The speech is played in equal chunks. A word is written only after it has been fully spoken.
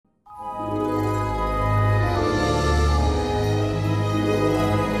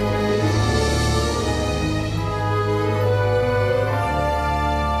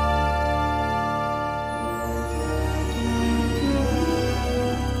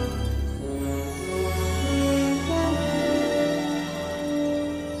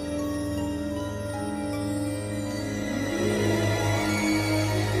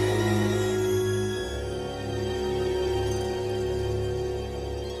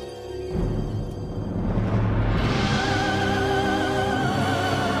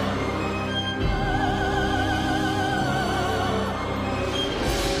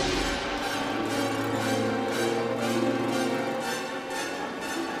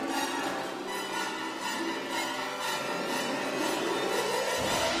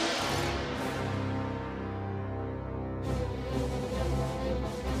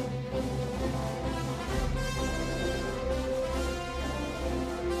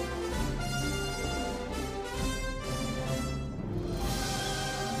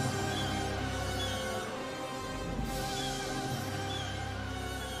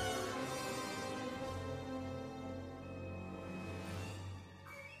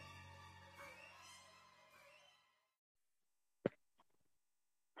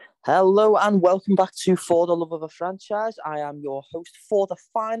Hello and welcome back to For the Love of a Franchise. I am your host for the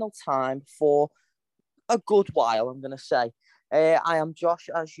final time for a good while, I'm going to say. I am Josh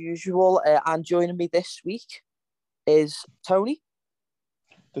as usual, and joining me this week is Tony.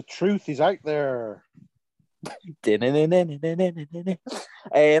 The truth is out there.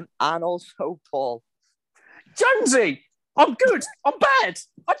 And also Paul. Jonesy, I'm good, I'm bad,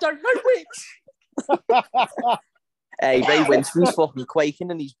 I don't know which. Hey, Ray Winston's fucking quaking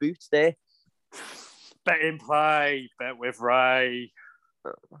in his boots there. Bet in play, bet with Ray.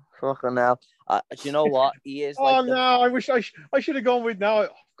 Fucking hell. Do you know what? He is like no, I wish I should have gone with now.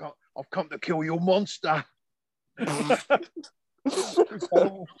 I've come to kill your monster.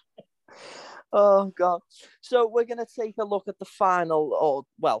 Oh, God. So we're going to take a look at the final, or,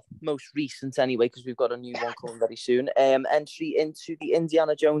 well, most recent anyway, because we've got a new one coming very soon, entry into the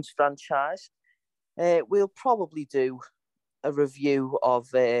Indiana Jones franchise. We'll probably do a review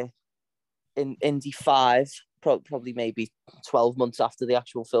of Indy 5, probably maybe 12 months after the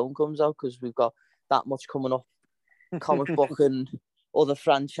actual film comes out, because we've got that much coming up, comic book and other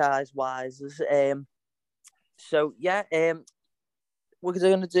franchise-wise. So, yeah, we're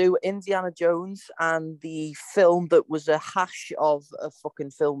going to do Indiana Jones and the film that was a hash of a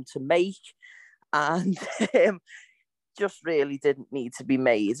fucking film to make and just really didn't need to be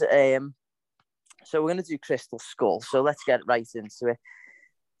made. So we're going to do Crystal Skull. So let's get right into it.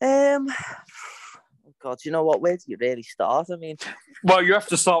 Oh God, you know what? Where do you really start? I mean... Well, you have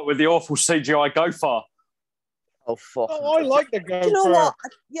to start with the awful CGI Gopher. Oh, fuck. Oh, I like the Gopher. You know what?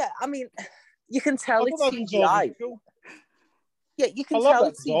 Yeah, I mean, you can tell it's CGI. Cool. Yeah, you can tell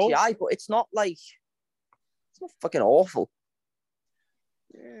it's CGI, but it's not like... It's not fucking awful.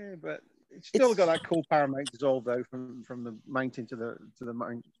 Yeah, but it's still got that cool paramount dissolve, though, from the mountain to the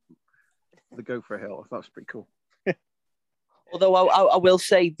mountain. The Gopher Hill. That's pretty cool. Although I will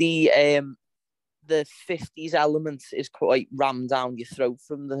say the 50s element is quite rammed down your throat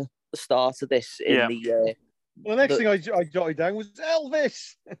from the start of this. Well, the next thing I jotted down was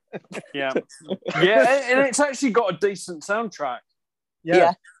Elvis. Yeah, and it's actually got a decent soundtrack.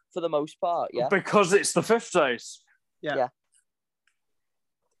 Yeah, for the most part. Yeah, because it's the 50s. Yeah.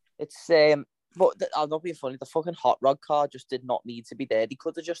 It's but I'll not be funny. The fucking hot rod car just did not need to be there. They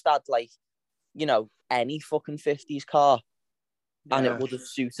could have just had like, you know, any fucking 50s car and it would have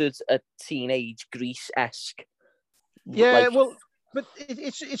suited a teenage Grease-esque. Yeah, well, but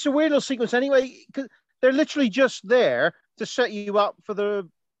it's a weird little sequence anyway, because they're literally just there to set you up for the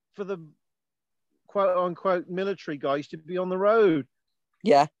quote-unquote military guys to be on the road.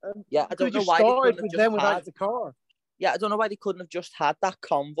 Yeah, I don't know why they couldn't have with them without the car. Yeah, I don't know why they couldn't have just had that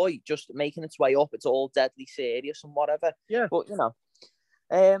convoy just making its way up. It's all deadly serious and whatever. Yeah. But, you know.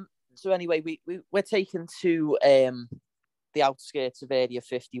 So anyway, we're taken to the outskirts of Area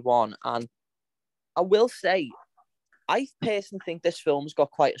 51. And I will say, I personally think this film's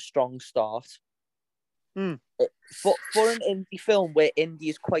got quite a strong start. For an indie film where Indy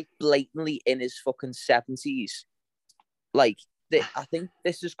is quite blatantly in his fucking 70s, like, I think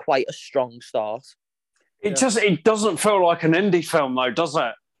this is quite a strong start. It doesn't feel like an indie film, though, does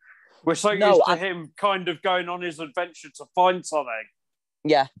it? We're so used to him kind of going on his adventure to find something.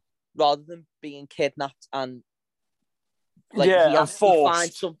 Yeah, rather than being kidnapped and he has to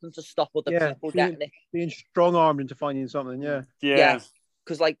find something to stop other people getting it. Being strong-armed into finding something, Yeah.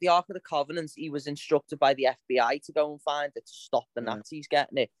 Because like the Ark of the Covenant, he was instructed by the FBI to go and find it to stop the Nazis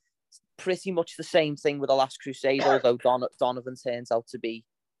getting it. It's pretty much the same thing with The Last Crusade, although Donovan turns out to be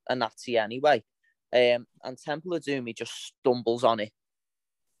a Nazi anyway. And Temple of Doom, he just stumbles on it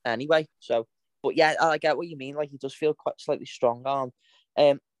anyway. So, but yeah, I get what you mean. Like, he does feel quite slightly strong-armed.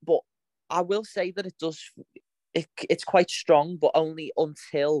 But I will say that it's quite strong, but only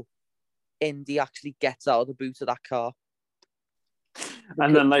until Indy actually gets out of the boot of that car.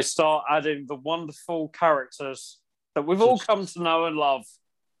 And then they start adding the wonderful characters that we've all come to know and love.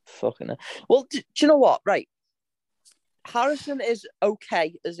 Fucking hell. Well, do you know what? Right. Harrison is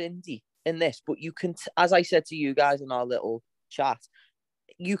okay as Indy in this, but you can, as I said to you guys in our little chat,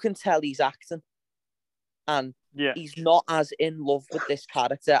 you can tell he's acting. And he's not as in love with this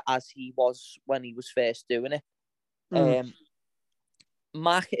character as he was when he was first doing it.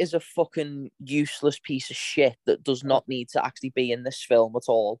 Mac is a fucking useless piece of shit that does not need to actually be in this film at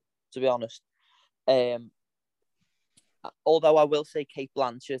all, to be honest. Although I will say Cate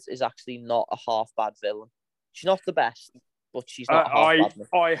Blanchett is actually not a half bad villain. She's not the best, but she's not half bad.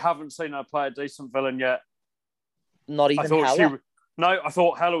 I haven't seen her play a decent villain yet. Not even Hela? I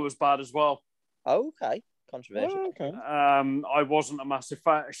thought Hela was bad as well. Oh, okay. Controversial. Oh, okay. I wasn't a massive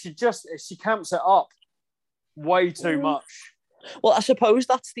fan. She camps it up way too much. Well, I suppose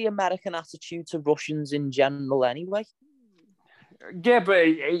that's the American attitude to Russians in general, anyway. Yeah, but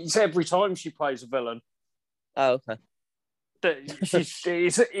it's every time she plays a villain. Oh, okay.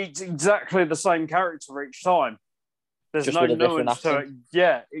 It's exactly the same character each time. There's Just no with a different nuance to it. accent.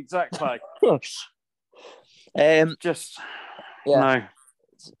 Yeah, exactly. Yeah. No.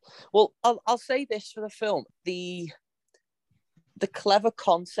 Well, I'll say this for the film: the clever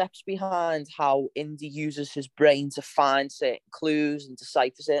concepts behind how Indy uses his brain to find certain clues and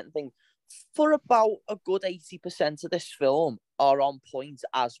decipher certain things, for about a good 80% of this film, are on point,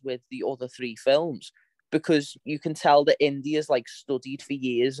 as with the other three films, because you can tell that Indy has like studied for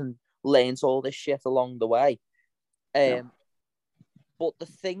years and learned all this shit along the way. But the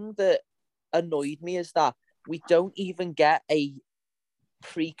thing that annoyed me is that we don't even get a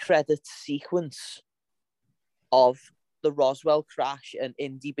pre-credit sequence of the Roswell crash and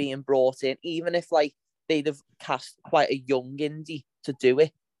Indy being brought in, even if like they'd have cast quite a young Indy to do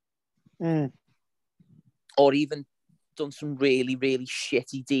it, or even done some really, really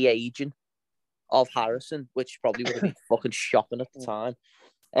shitty de-aging of Harrison, which probably would have been fucking shocking at the time.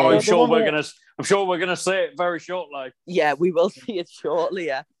 I'm sure we're gonna see it very shortly. Yeah, we will see it shortly.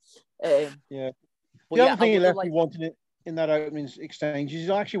 Yeah. The other thing he left me wanting it in that opening exchange is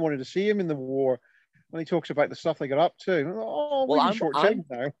I actually wanted to see him in the war when he talks about the stuff they got up to. Oh, well, really short-changed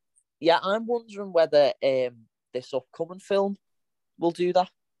now. Yeah, I'm wondering whether this upcoming film will do that.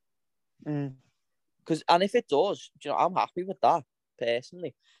 Because, and if it does, you know, I'm happy with that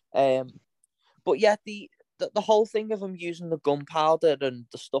personally. But yeah, the whole thing of him using the gunpowder and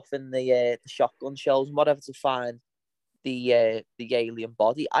the stuff in the shotgun shells and whatever to find the alien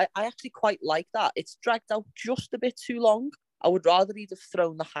body, I actually quite like that. It's dragged out just a bit too long. I would rather he'd have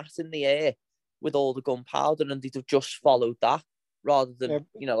thrown the hat in the air with all the gunpowder and he'd have just followed that rather than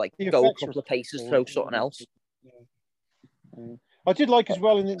go a couple of paces, throw something else. I did like as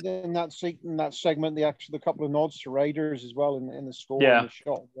well in that segment the couple of nods to Raiders as well in the score and the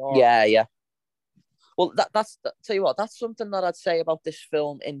shot. Yeah. Well, that's tell you what, that's something that I'd say about this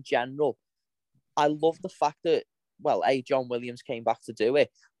film in general. I love the fact that, well, John Williams came back to do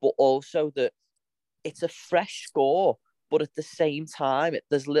it, but also that it's a fresh score, but at the same time,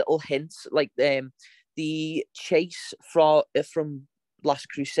 there's little hints like the chase from Last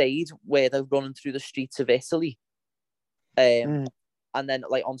Crusade where they're running through the streets of Italy, and then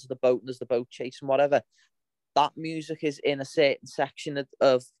like onto the boat and there's the boat chase and whatever. That music is in a certain section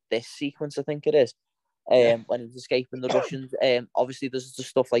of this sequence, I think it is. When he's escaping the Russians. Obviously there's the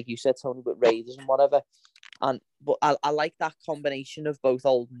stuff like you said, Tony, with Raiders and whatever. But I like that combination of both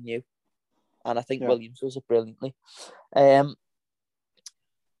old and new. And I think Williams does it brilliantly. As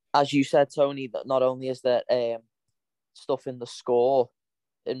you said, Tony, that not only is there stuff in the score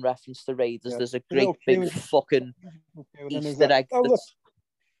in reference to Raiders, there's a great big fucking Easter egg.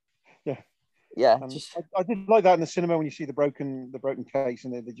 Yeah, I did like that in the cinema when you see the broken case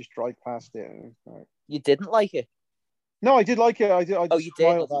and they just drive past it. Right. You didn't like it? No, I did like it. I did. You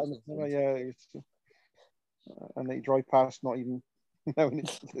did? And they drive past, not even knowing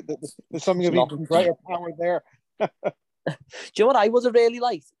there's something of even greater power there. Do you know what I would have really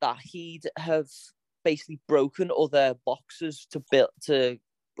liked? That he'd have basically broken other boxes to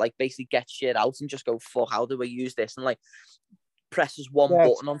like basically get shit out and just go, fuck, how do I use this? And like presses one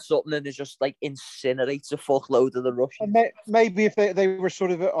button on something and it just like incinerates a fuckload of the Russians. And maybe if they were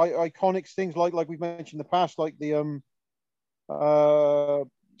sort of iconic things like we've mentioned in the past, like the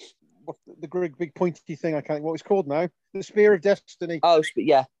big pointy thing, I can't what it's called now, the Spear of Destiny. Oh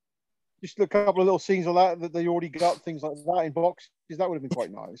yeah, just a couple of little scenes of that they already got, things like that in boxes. That would have been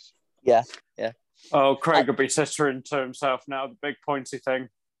quite nice. Yeah. Oh, Craig would be sistering to himself now, the big pointy thing.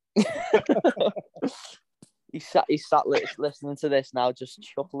 He's sat listening to this now, just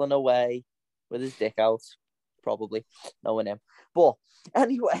chuckling away with his dick out, probably knowing him. But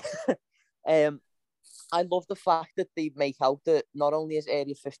anyway, I love the fact that they make out that not only is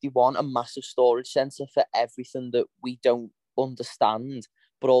Area 51 a massive storage center for everything that we don't understand,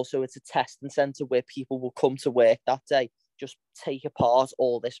 but also it's a testing center where people will come to work that day, just take apart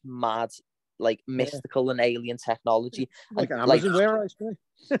all this mad, like mystical and alien technology. Like an Amazon warehouse,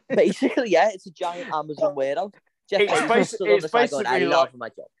 basically, yeah, it's a giant Amazon warehouse. It's basically I love my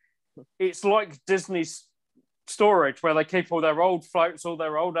job. It's like Disney's storage where they keep all their old floats, all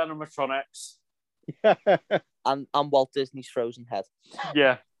their old animatronics. and Walt Disney's frozen head.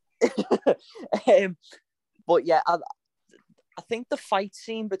 Yeah. But yeah, I think the fight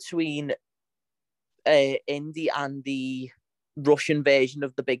scene between Indy and the Russian version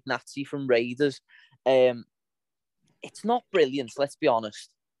of the big Nazi from Raiders, it's not brilliant, let's be honest.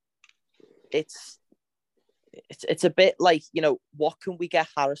 It's it's a bit like, what can we get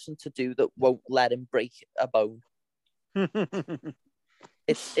Harrison to do that won't let him break a bone?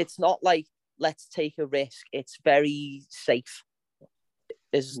 It's not like, let's take a risk. It's very safe,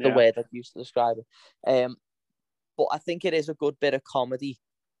 is the word I've used to describe it. But I think it is a good bit of comedy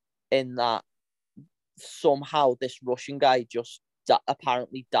in that somehow this Russian guy just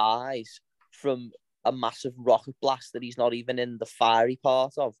apparently dies from a massive rocket blast that he's not even in the fiery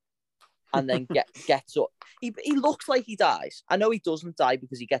part of, and then gets up. He looks like he dies. I know he doesn't die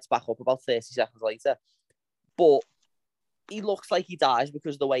because he gets back up about 30 seconds later, but he looks like he dies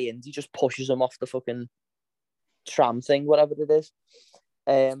because the way Indy just pushes him off the fucking tram thing, whatever it is.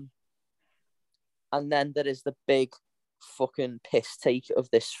 And then there is the big fucking piss take of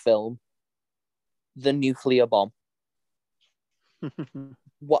this film, the nuclear bomb.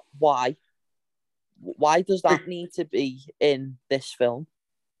 Why? Why does that need to be in this film?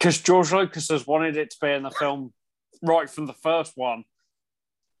 Because George Lucas has wanted it to be in the film right from the first one.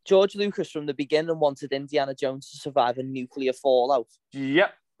 George Lucas, from the beginning, wanted Indiana Jones to survive a nuclear fallout.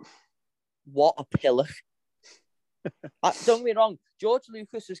 Yep. What a pillar. Don't get me wrong, George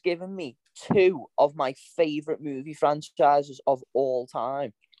Lucas has given me 2 of my favourite movie franchises of all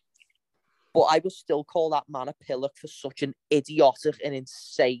time. But I would still call that man a pillar for such an idiotic and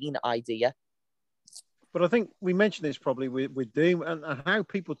insane idea. But I think we mentioned this probably with Doom and how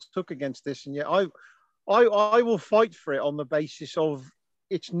people took against this. And yet I will fight for it on the basis of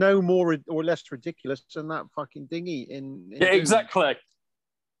it's no more or less ridiculous than that fucking dinghy in yeah, Doom. Exactly.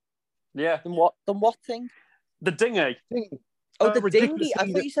 Yeah. Then what thing? The dinghy. Oh, the dinghy. I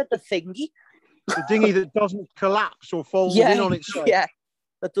thought you said the thingy. The dinghy that doesn't collapse or fold in on itself. Yeah.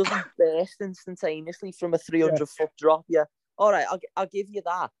 That doesn't burst instantaneously from a 300-foot drop. Yeah. All right, I'll give you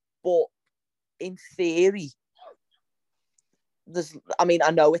that. But in theory,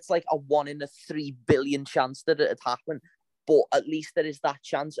 I know it's like a 1 in a 3 billion chance that it'd happen, but at least there is that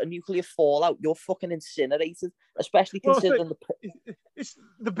chance. A nuclear fallout, you're fucking incinerated, especially considering it's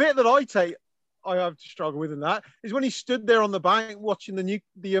the bit that I have to struggle with in that is when he stood there on the bank watching the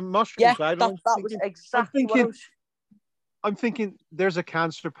mushroom cloud. That was exactly what I was... I'm thinking there's a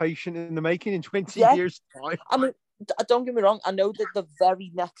cancer patient in the making in 20 years' time. I mean, don't get me wrong. I know that the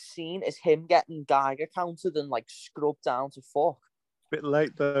very next scene is him getting Geiger counted and like scrubbed down to fuck. Bit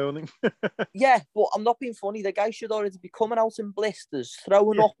late though, I think. Yeah, but I'm not being funny. The guy should already be coming out in blisters,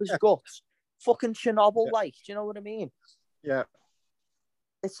 throwing up his guts, fucking Chernobyl-like. Do you know what I mean? Yeah.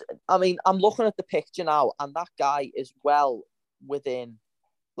 I'm looking at the picture now, and that guy is well within,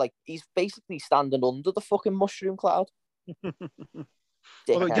 like, he's basically standing under the fucking mushroom cloud. Mushroom.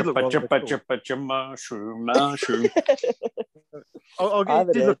 It did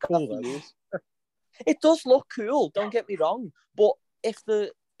look cool. It does look cool. Don't get me wrong, but if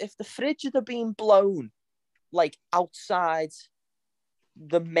the fridge had been blown like outside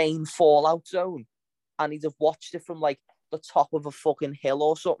the main fallout zone, and he'd have watched it from like the top of a fucking hill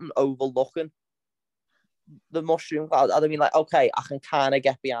or something overlooking the mushroom cloud, I'd have been like, okay, I can kind of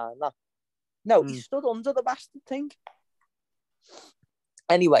get behind that. No, he stood under the bastard thing.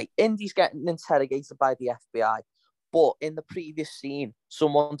 Anyway, Indy's getting interrogated by the FBI, but in the previous scene,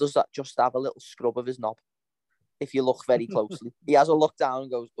 someone does that just have a little scrub of his knob. If you look very closely, he has a look down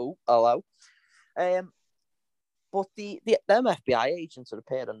and goes, "Oh, hello." But them FBI agents are a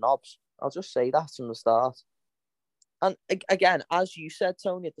pair of knobs. I'll just say that from the start. And again, as you said,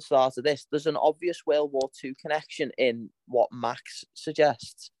 Tony, at the start of this, there's an obvious World War II connection in what Max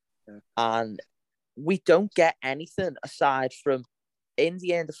suggests. Yeah. And we don't get anything aside from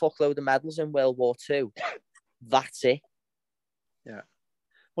Indy earned a fuckload of medals in World War II. That's it. Yeah.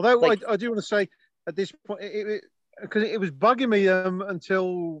 Although I do want to say at this point, because it was bugging me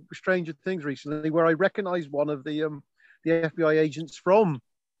until Stranger Things recently, where I recognised one of the FBI agents from.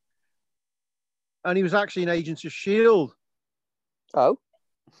 And he was actually an Agents of S.H.I.E.L.D. Oh?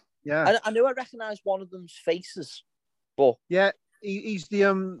 Yeah. I knew I recognised one of them's faces, but... Yeah, he's the,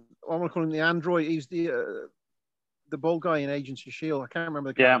 I want to call him the android. He's the bald guy in Agents of S.H.I.E.L.D. I can't remember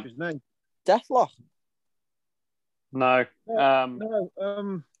the character's name. Deathlock? No.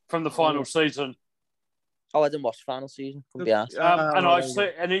 From the final season. season. Oh, I didn't watch the final season.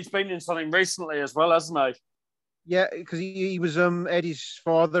 And he's been in something recently as well, hasn't he? Yeah, because he was Eddie's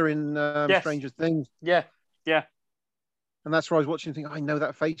father in Stranger Things. Yeah. And that's why I was watching and thinking, I know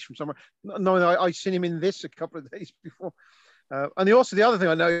that face from somewhere. No, I seen him in this a couple of days before. And the other thing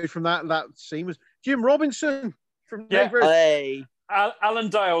I know from that scene was Jim Robinson from Neighbours. Hey. Alan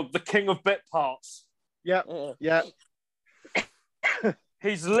Dale, the king of bit parts. Yeah.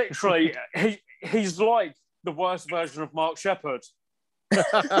 He's literally, he's like the worst version of Mark Sheppard.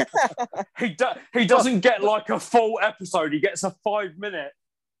 He doesn't get like a full episode. He gets a 5-minute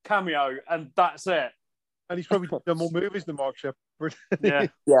cameo, and that's it. And he's probably done more movies than Mark Sheppard. Yeah.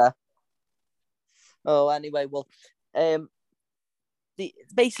 Yeah. Oh, anyway, well,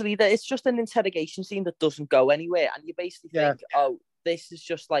 basically it's just an interrogation scene that doesn't go anywhere, and you basically think, oh, this is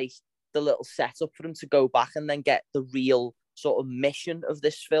just like the little setup for him to go back and then get the real sort of mission of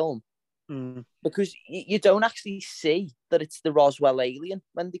this film. Because you don't actually see that it's the Roswell alien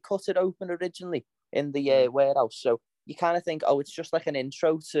when they cut it open originally in the warehouse. So you kind of think, oh, it's just like an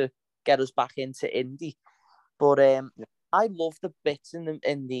intro to get us back into Indy. But I love the bits in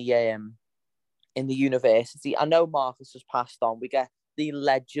the university. I know Marcus has passed on. We get the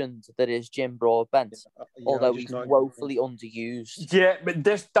legend that is Jim Broadbent, although he's woefully underused. Yeah, but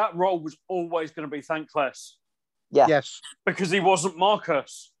that role was always going to be thankless. Yeah. Yes. Because he wasn't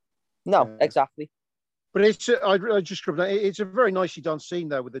Marcus. No, exactly. But I just scribbled that. It's a very nicely done scene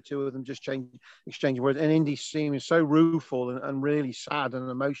though, with the two of them just exchanging words. And Indy seems so rueful and really sad and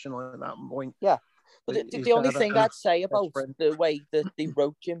emotional at that point. Yeah. But the only thing I'd say about the way that they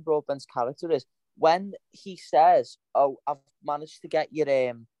wrote Jim Broadbent's character is when he says, "Oh, I've managed to get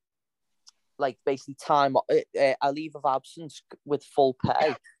your like basically time, a leave of absence with full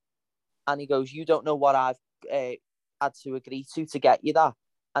pay," and he goes, "You don't know what I've had to agree to get you that,"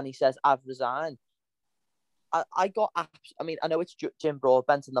 and he says, "I've resigned." I mean, I know it's Jim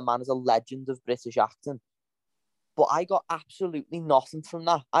Broadbent and the man is a legend of British acting, but I got absolutely nothing from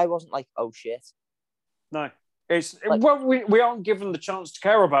that. I wasn't like, oh shit. No, we aren't given the chance to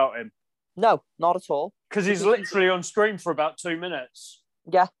care about him. No, not at all. Because he's literally on screen for about 2 minutes.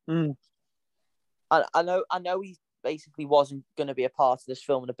 Yeah. I know he basically wasn't going to be a part of this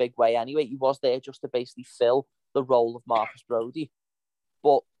film in a big way anyway. He was there just to basically fill the role of Marcus Brody.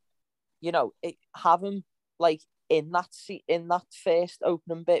 But, you know, have him like in that first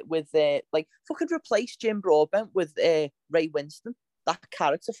opening bit with like fucking replace Jim Broadbent with Ray Winston, that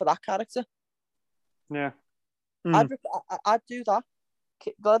character for that character. Yeah. I'd do that.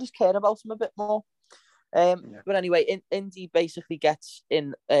 Let us care about him a bit more. But anyway, Indy basically gets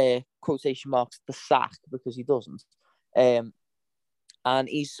in quotation marks the sack because he doesn't. And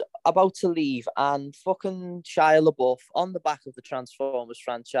he's about to leave, and fucking Shia LaBeouf on the back of the Transformers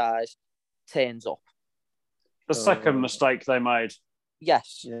franchise turns up. The second mistake they made.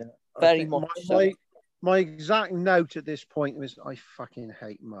 Yes, very much. My exact note at this point was, I fucking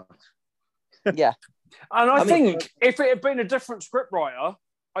hate Matt. Yeah. And I think if it had been a different scriptwriter,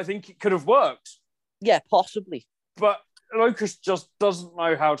 I think it could have worked. Yeah, possibly. But Lucas just doesn't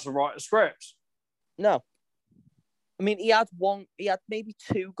know how to write a script. No. I mean, he had maybe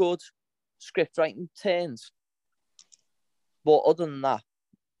 2 good script writing turns. But other than that,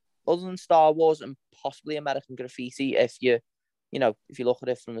 other than Star Wars and possibly American Graffiti, if you look at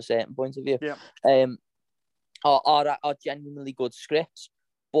it from a certain point of view, are genuinely good scripts.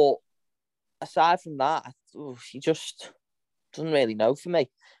 But aside from that, he just doesn't really know for me.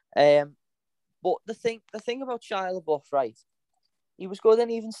 But the thing about Shia LaBeouf, right? He was good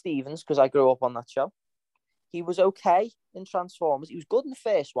in Even Stevens because I grew up on that show. He was okay in Transformers. He was good in the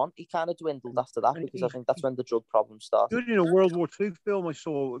first one. He kind of dwindled after that because I think that's when the drug problem started. Good in a World War II film I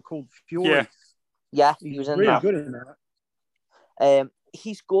saw called Fury. Yeah, he was in really that. Good in that.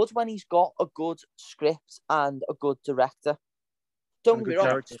 He's good when he's got a good script and a good director. Don't get me wrong,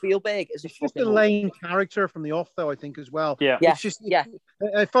 character. Spielberg is just a lame character from The Off, though, I think, as well. Yeah. It's just,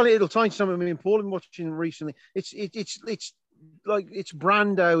 I find it, it'll tie to something important watching recently. It's like, it's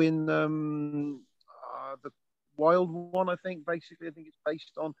Brando in the Wild One, I think, basically. I think it's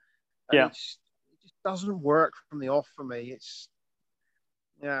based on. Yeah. It just doesn't work from The Off for me. It's,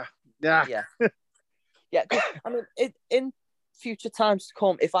 yeah. Yeah. I mean, in future times to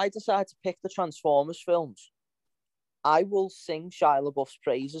come, if I decide to pick the Transformers films, I will sing Shia LaBeouf's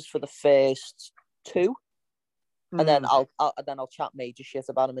praises for the first 2, and then I'll chat major shit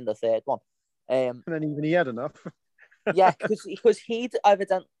about him in the third one. And then even he had enough. Yeah, because he'd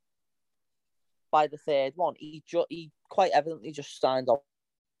evidently by the third one, he quite evidently just signed up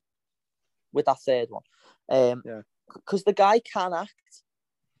with that third one. Because the guy can act.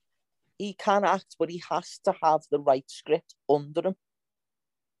 He can act, but he has to have the right script under him.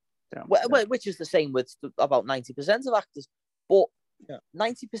 Which is the same with about 90% of actors. But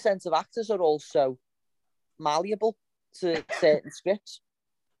 90% of actors are also malleable to certain scripts.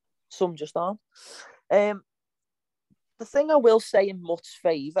 Some just aren't. The thing I will say in Mutt's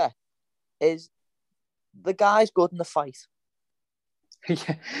favour is the guy's good in the fight.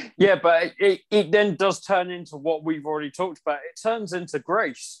 Yeah, but it then does turn into what we've already talked about. It turns into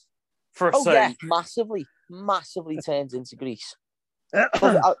Grease for a scene. Yeah, massively turns into Grease.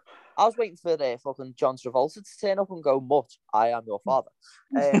 I was waiting for fucking John Travolta to turn up and go, "Mutt, I am your father."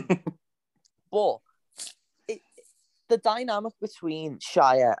 But the dynamic between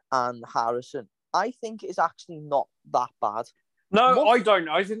Shia and Harrison, I think, is actually not that bad. No, I don't.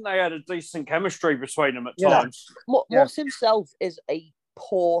 I think they had a decent chemistry between them at times. Mutt himself is a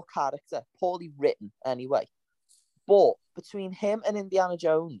poor character, poorly written anyway. But between him and Indiana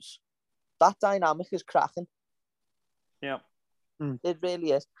Jones, that dynamic is cracking. Yeah. It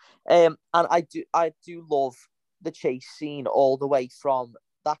really is. And I do love the chase scene all the way from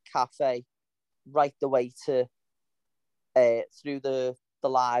that cafe right the way to through the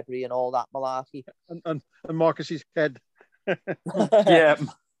library and all that malarkey. And Marcus's head. Yeah.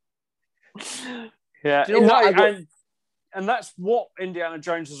 Yeah. You know and that's what Indiana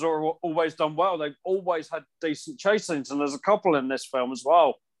Jones has always done well. They've always had decent chase scenes, and there's a couple in this film as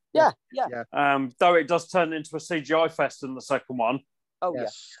well. Yeah. Though it does turn into a CGI fest in the second one. Oh,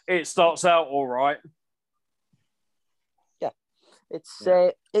 yes. It starts out all right. Yeah. It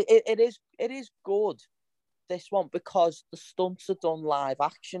is good, this one, because the stunts are done live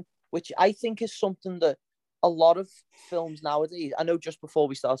action, which I think is something that a lot of films nowadays, I know just before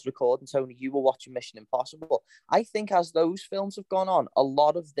we started recording, Tony, you were watching Mission Impossible. I think as those films have gone on, a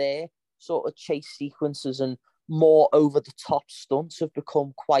lot of their sort of chase sequences and more over-the-top stunts have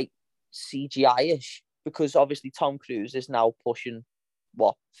become quite CGI-ish, because obviously Tom Cruise is now pushing,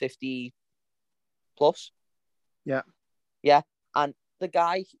 50 plus? Yeah. Yeah, and the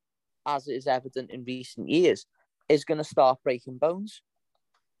guy, as is evident in recent years, is going to start breaking bones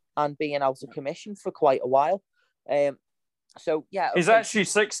and being out of commission for quite a while. So, yeah. Okay. He's actually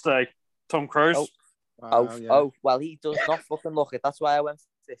 60, Tom Cruise. Well, he does not fucking look it. That's why I went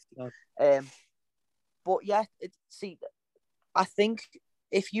 50. No. But yeah, I think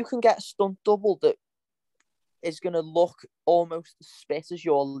if you can get a stunt double that is going to look almost as spit as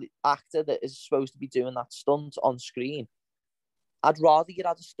your actor that is supposed to be doing that stunt on screen, I'd rather you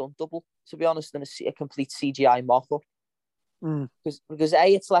had a stunt double, to be honest, than a complete CGI mock-up. Because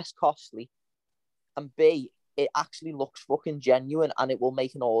A, it's less costly, and B, it actually looks fucking genuine, and it will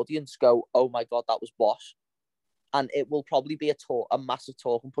make an audience go, "Oh my god, that was boss," and it will probably be a massive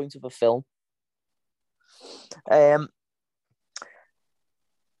talking point of a film. The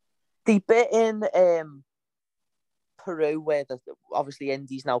bit in Peru where obviously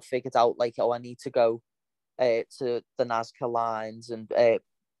Indy's now figured out, like, I need to go to the Nazca lines and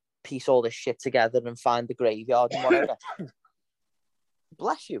piece all this shit together and find the graveyard and whatever.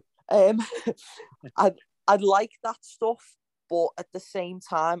 Bless you. I'd like that stuff, but at the same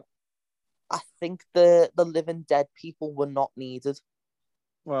time, I think the living dead people were not needed.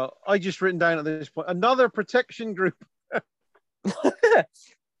 Well, I just written down at this point another protection group.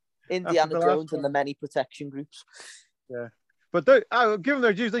 Indiana Jones and the many protection groups. Yeah, but given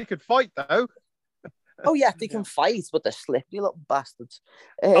their dues, they could fight though. Oh yeah, they can fight, but they're slippery little bastards.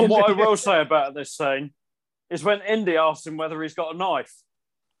 And what I will say about this scene is when Indy asks him whether he's got a knife.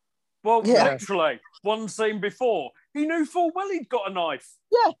 Well, literally, one scene before, he knew full well he'd got a knife.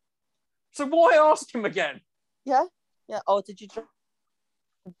 Yeah. So why ask him again? Yeah. Oh, did you?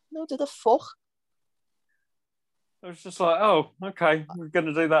 No, did the fuck? I was just like, oh, okay, we're going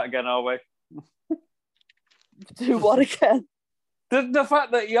to do that again, are we? Do what again? The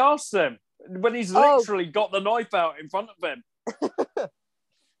fact that he asked him when he's literally got the knife out in front of him.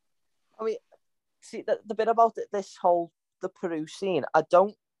 I mean, see, the bit about the Peru scene, I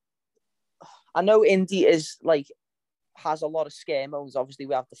know Indy is has a lot of scare moments. Obviously,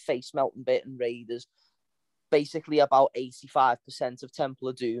 we have the face melting bit in Raiders. Basically, about 85% of Temple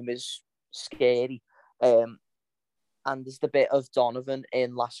of Doom is scary. And there's the bit of Donovan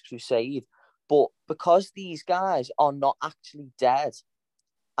in Last Crusade. But because these guys are not actually dead,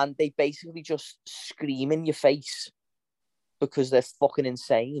 and they basically just scream in your face because they're fucking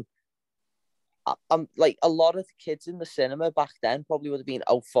insane, I'm like, a lot of the kids in the cinema back then probably would have been,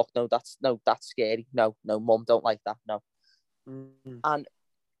 "Oh fuck, no, that's scary. No, mum, don't like that. No." Mm-hmm. And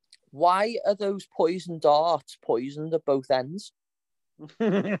why are those poison darts poisoned at both ends?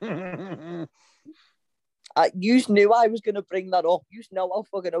 You knew I was going to bring that up. You know how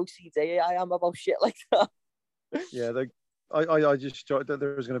fucking OCD I am about shit like that. Yeah, I just thought that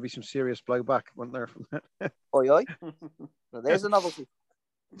there was going to be some serious blowback, wasn't there, from that? Oi. Well, there's a novelty.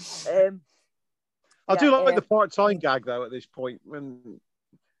 I do like the part-time gag, though, at this point.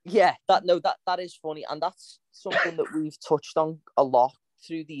 That is funny. And that's something that we've touched on a lot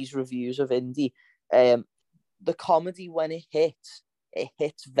through these reviews of Indy. The comedy, when it hits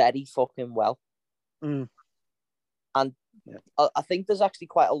very fucking well. Mm. And I think there's actually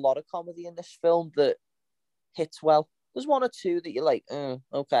quite a lot of comedy in this film that hits well. There's one or two that you're like,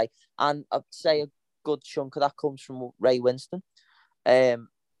 okay. And I'd say a good chunk of that comes from Ray Winston.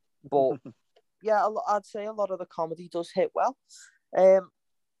 But yeah, I'd say a lot of the comedy does hit well.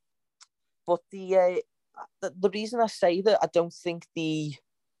 But the reason I say that I don't think the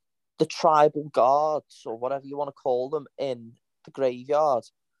tribal guards or whatever you want to call them in the graveyard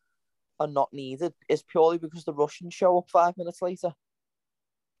are not needed is purely because the Russians show up 5 minutes later.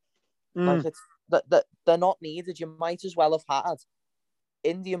 Like it's that they're not needed. You might as well have had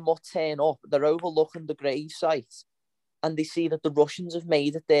Indian Mutt turn up. They're overlooking the grave site, and they see that the Russians have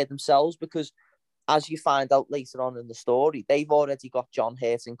made it there themselves because, as you find out later on in the story, they've already got John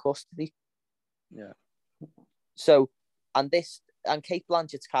Hurt in custody. Yeah. So, and Cate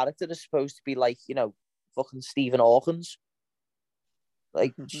Blanchett's character is supposed to be like, fucking Stephen Hawkins.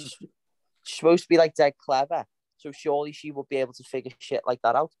 Like, she's supposed to be like dead clever. So surely she would be able to figure shit like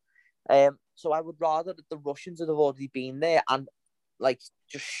that out. So I would rather that the Russians would have already been there and like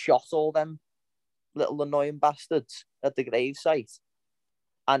just shot all them little annoying bastards at the gravesite,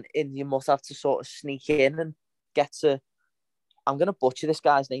 and India must have to sort of sneak in and get to. I'm gonna butcher this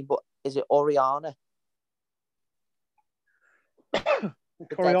guy's name, but is it Oriana? The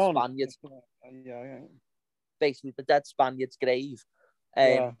dead Spaniard. Yeah. Basically, the dead Spaniard's grave.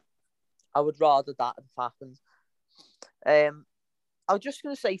 Yeah. I would rather that have happened. I was just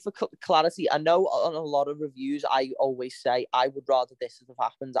going to say, for clarity, I know on a lot of reviews, I always say, I would rather this have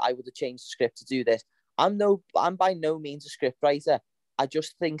happened. I would have changed the script to do this. I'm by no means a script writer. I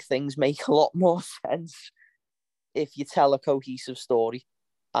just think things make a lot more sense if you tell a cohesive story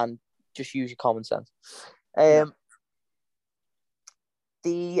and just use your common sense.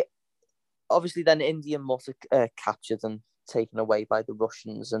 Obviously then Indian Mutt captured and taken away by the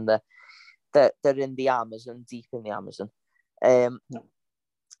Russians, and they're in the Amazon, deep in the Amazon.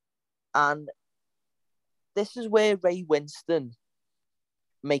 And this is where Ray Winston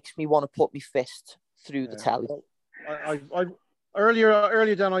makes me want to put my fist through the telly. I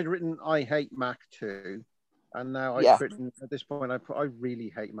earlier down I'd written I hate Mac too, and now I've written at this point I really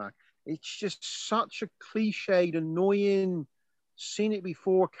hate Mac. It's just such a cliched, annoying, seen it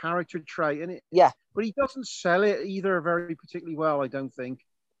before character trait, and but he doesn't sell it either very particularly well, I don't think.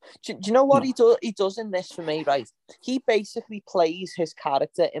 Do you know what he does in this for me, right? He basically plays his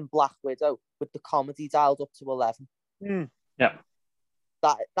character in Black Widow with the comedy dialed up to 11. Yeah.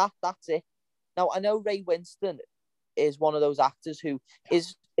 That's it. Now, I know Ray Winston is one of those actors who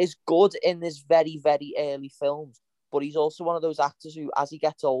is good in his very, very early films, but he's also one of those actors who, as he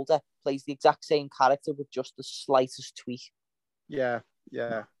gets older, plays the exact same character with just the slightest tweak. Yeah.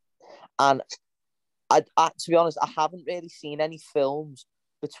 And I to be honest, I haven't really seen any films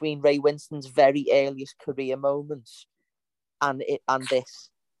between Ray Winston's very earliest career moments and this,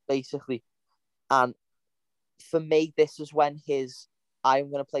 basically. And for me, this is when his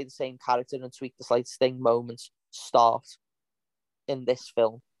I'm going to play the same character and tweak the slightest thing moments start in this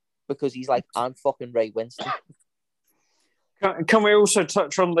film, because he's like, I'm fucking Ray Winston. Can we also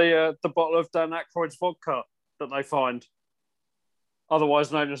touch on the bottle of Dan Aykroyd's vodka that they find,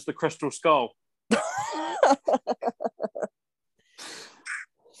 otherwise known as the Crystal Skull?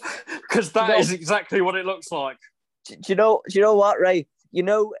 Because that is exactly what it looks like. Do you know what, Ray? You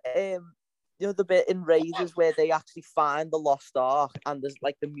know the bit in Raiders where they actually find the lost ark and there's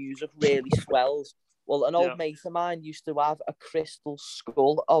like the music really swells. Well, an old mate of mine used to have a crystal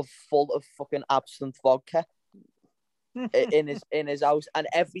skull full of fucking absinthe vodka in his house, and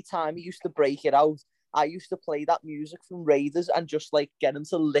every time he used to break it out, I used to play that music from Raiders and just like get him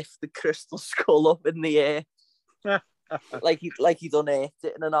to lift the crystal skull up in the air. like he done it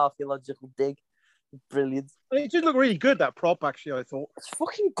in an archaeological dig. Brilliant. It did look really good, that prop, actually, I thought. It's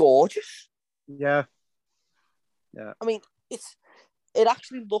fucking gorgeous. Yeah. I mean, it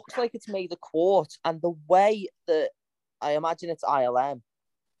actually looks like it's made of quartz, and the way that I imagine it's ILM.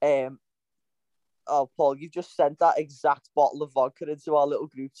 Oh, Paul, you've just sent that exact bottle of vodka into our little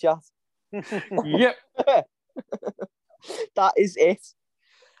group chat. Yep. That is it.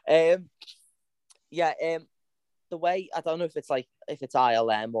 The way, I don't know if it's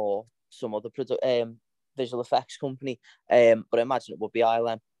ILM or some other visual effects company, but I imagine it would be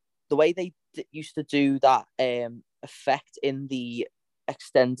ILM. The way they used to do that effect in the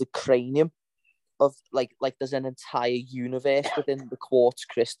extended cranium of like there's an entire universe within the quartz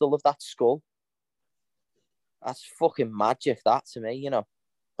crystal of that skull. That's fucking magic, that, to me,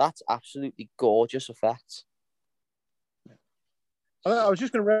 That's absolutely gorgeous effects. I was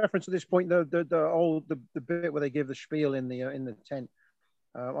just going to reference at this point the bit where they give the spiel in the tent.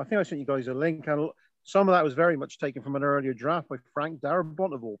 I think I sent you guys a link, and some of that was very much taken from an earlier draft by Frank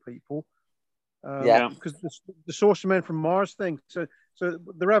Darabont, of all people. Because the Sorcerer Men from Mars thing. So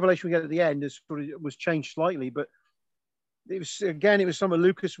the revelation we get at the end is sort of was changed slightly, but it was something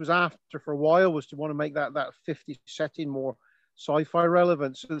Lucas was after for a while, was to want to make that 50s setting more sci-fi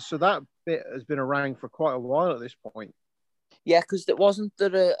relevant. So that bit has been around for quite a while at this point. Yeah, because there wasn't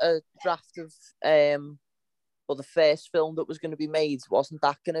a draft of or the first film that was going to be made, wasn't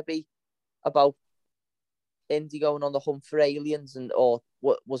that going to be about Indy going on the hunt for aliens, or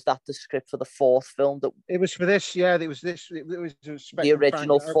what was that the script for the fourth film? That it was for this, yeah. It was the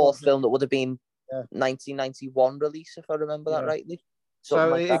original fourth film that would have been 1991 release, if I remember that rightly.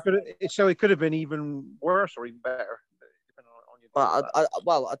 So it could have been even worse or even better. I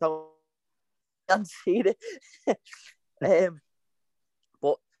don't see it. But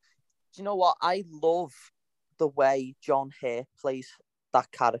do you know what? I love the way John Hurt plays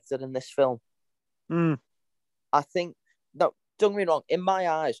that character in this film. I think, no, don't get me wrong, in my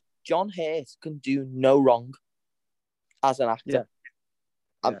eyes, John Hurt can do no wrong as an actor.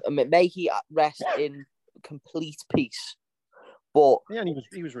 May he rest in complete peace. But and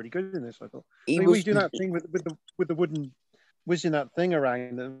he was really good in this, I thought. We do that thing with the wooden whizzing that thing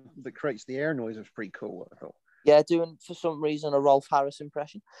around that creates the air noise. It was pretty cool, I thought. Yeah, doing for some reason a Rolf Harris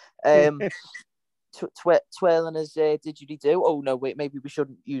impression. Twirling his didgeridoo. Oh no, wait, maybe we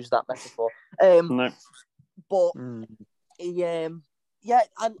shouldn't use that metaphor. No. But I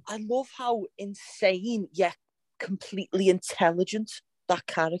love how insane yet completely intelligent that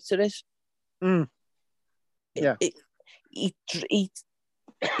character is. He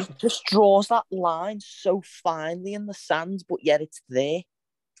just draws that line so finely in the sand, but yet it's there.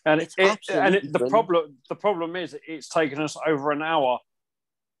 And the problem is it's taken us over an hour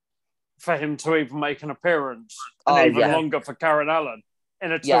for him to even make an appearance, and longer for Karen Allen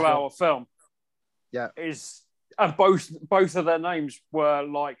in a 2-hour film. Yeah, and both of their names were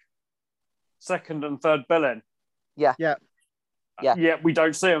like second and third billing. Yeah. We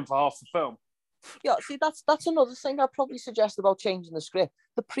don't see them for half the film. Yeah, see, that's another thing I'd probably suggest about changing the script.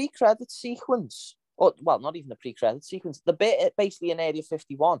 The pre-credit sequence, or well, not even the pre-credit sequence, the bit basically in Area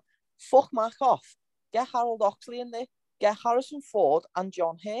 51. Fuck Mac off. Get Harold Oxley in there. Get Harrison Ford and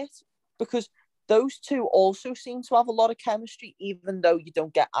John Hurt, because those two also seem to have a lot of chemistry, even though you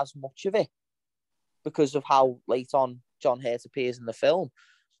don't get as much of it because of how late on John Hurt appears in the film.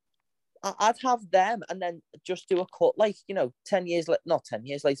 I'd have them and then just do a cut, like, 10 years, not 10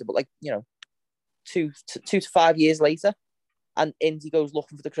 years later, but like, 2 to 5 years later, and Indy goes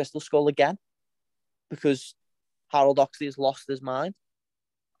looking for the Crystal Skull again because Harold Oxley has lost his mind.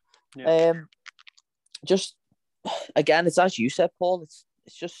 Just again, it's as you said, Paul. It's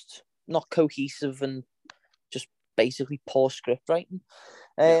just not cohesive and just basically poor script writing.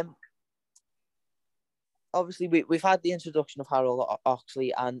 Obviously, we've had the introduction of Harold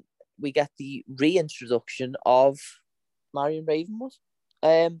Oxley, and we get the reintroduction of Marion Ravenwood,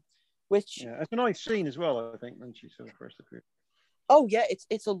 which it's a nice scene as well. I think when she sort of first appeared. Oh yeah,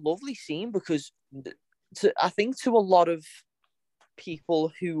 it's a lovely scene because I think to a lot of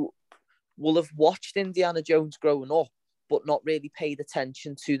people who will have watched Indiana Jones growing up, but not really paid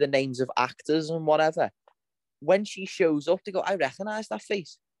attention to the names of actors and whatever, when she shows up, they go, "I recognise that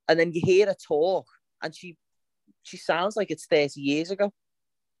face," and then you hear her talk, and she sounds like it's 30 years ago.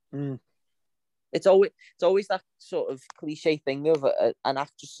 It's always that sort of cliche thing of an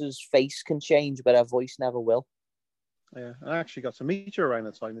actress's face can change, but her voice never will. Yeah, I actually got to meet her around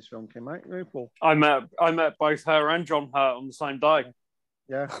the time this film came out. Very cool. I met both her and John Hurt on the same day.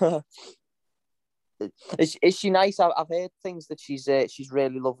 Yeah. Is she nice? I've heard things that she's a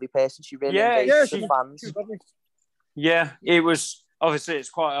really lovely person. She really engages with fans. Yeah, it was obviously it's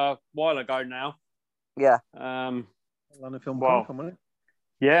quite a while ago now. Yeah. London Film Con, wasn't it?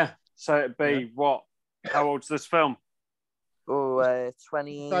 Yeah. So it'd be what? How old's this film?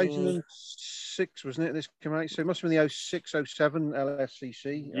 2006, wasn't it? This came out, so it must have been the 06, 07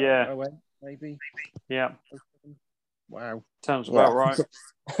 LSCC. Yeah. Maybe. Yeah. Wow. Sounds about right.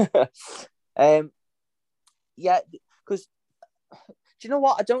 Because do you know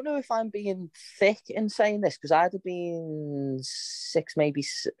what? I don't know if I'm being thick in saying this, because I'd have been 6, maybe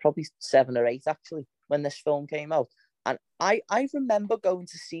probably 7 or 8 actually when this film came out. And I remember going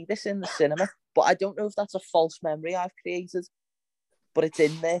to see this in the cinema, but I don't know if that's a false memory I've created, but it's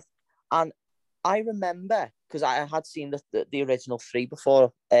in there. And I remember, because I had seen the original 3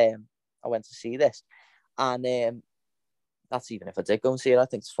 before I went to see this. And that's even if I did go and see it, I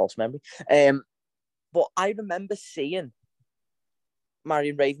think it's a false memory. But I remember seeing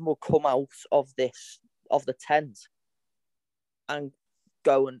Marion Ravenwood come out of the tent and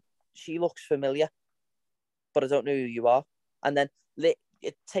going, "She looks familiar, but I don't know who you are." And then it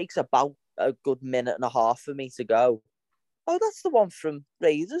takes about a good minute and a half for me to go, oh, that's the one from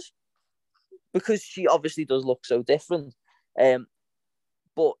Raiders, because she obviously does look so different.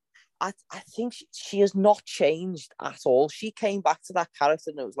 But I think she has not changed at all. She came back to that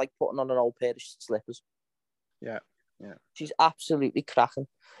character and it was like putting on an old pair of slippers. Yeah. She's absolutely cracking.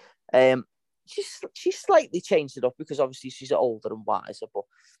 She's slightly changed it up because obviously she's older and wiser, but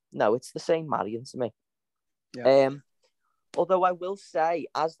no, it's the same Marion to me. Yeah. Although I will say,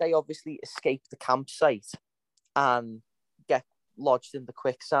 as they obviously escape the campsite and get lodged in the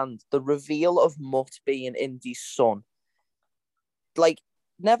quicksand, the reveal of Mutt being Indy's son, like,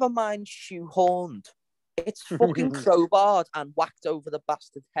 never mind shoehorned, it's fucking crowbarred and whacked over the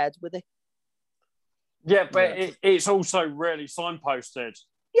bastard's head with it. Yeah, but it's also really signposted.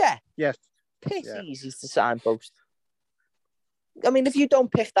 Yeah. Yes. Piss easy to signpost. I mean, if you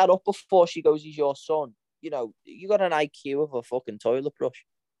don't pick that up before she goes, he's your son, you know, you got an IQ of a fucking toilet brush.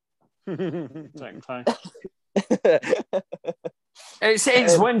 Exactly.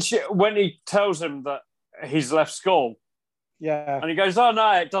 It's when he tells him that he's left school. Yeah. And he goes, oh,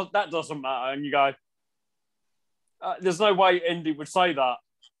 no, that doesn't matter. And you go, there's no way Indy would say that.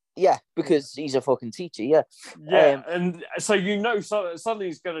 Yeah, because he's a fucking teacher, yeah. Yeah, and so you know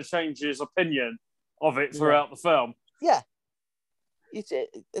something's going to change his opinion of it throughout the film. Yeah.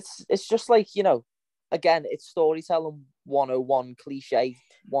 It's just like, you know, again, it's storytelling 101, cliche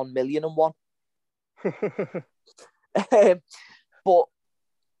 1,000,001. But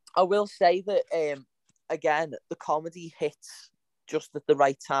I will say that, again, the comedy hits just at the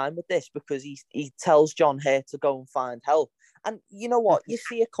right time with this, because he tells John Hurt to go and find help. And you know what? You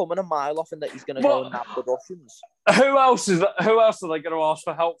see it coming a mile off and that he's going to go and nab the Russians. Who else are they going to ask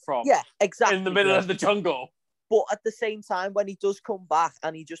for help from? Yeah, exactly. In the middle of the jungle. But at the same time, when he does come back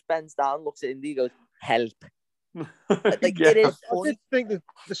and he just bends down, looks at Indy, he goes, help. Like, it is funny. I did think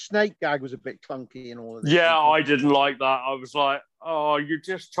the snake gag was a bit clunky and all of this. Yeah, I didn't like that. I was like, oh, you're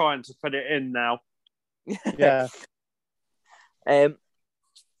just trying to put it in now. Yeah.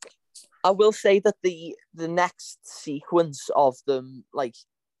 I will say that the next sequence of them, like,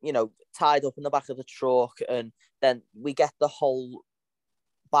 you know, tied up in the back of the truck, and then we get the whole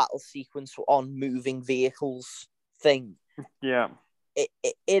battle sequence on moving vehicles thing. Yeah.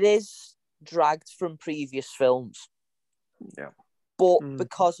 It is dragged from previous films. Yeah. But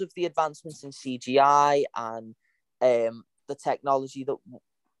because of the advancements in CGI and the technology that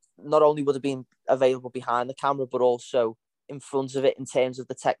not only would have been available behind the camera, but also in front of it in terms of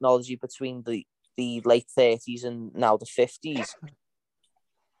the technology between the late 30s and now the 50s,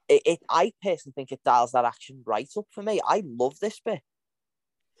 I personally think it dials that action right up for me. I love this bit.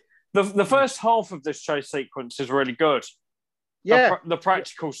 The first half of this chase sequence is really good. Yeah. The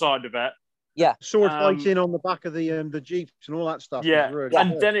practical side of it. Yeah. Sword fighting on the back of the Jeeps and all that stuff. Yeah. Really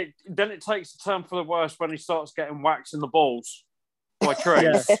and then it takes a turn for the worse when he starts getting whacked in the balls by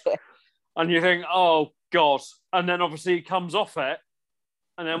trees. And you think, oh, God. And then obviously he comes off it.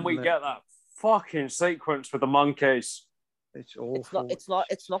 And then we get that fucking sequence with the monkeys. It's awful. It's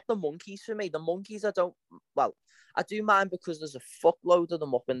not the monkeys for me. The monkeys, I do mind because there's a fuckload of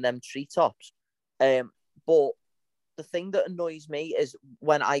them up in them treetops. But the thing that annoys me is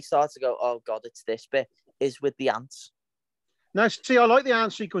when I start to go, oh God, it's this bit, is with the ants. No, see, I like the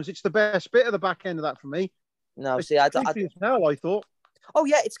ant sequence. It's the best bit of the back end of that for me. No, it's see, I thought. Oh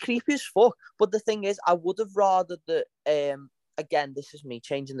yeah, it's creepy as fuck. But the thing is, I would have rather that. Again, this is me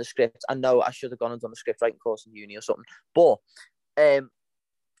changing the script. I know I should have gone and done a script writing course in uni or something. But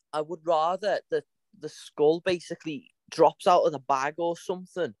I would rather that the skull basically drops out of the bag or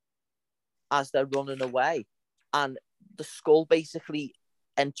something as they're running away, and the skull basically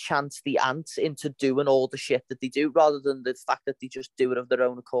enchants the ants into doing all the shit that they do, rather than the fact that they just do it of their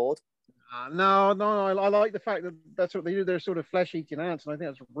own accord. No, I like the fact that that's what they do. They're sort of flesh-eating ants, and I think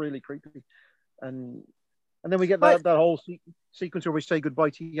that's really creepy. And then we get that whole sequence where we say goodbye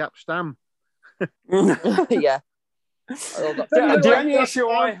to Yap Stam. Yeah. The only issue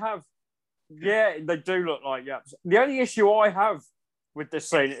I have, they do look like Yaps. The only issue I have with this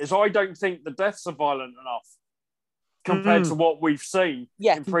scene is I don't think the deaths are violent enough compared to what we've seen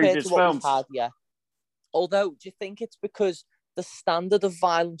in previous films. Although, do you think it's because the standard of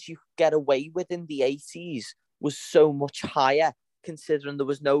violence you could get away with in the 80s was so much higher, considering there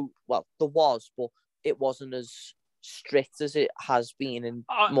was there was, but it wasn't as strict as it has been in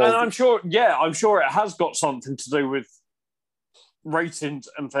more. And I'm sure it has got something to do with ratings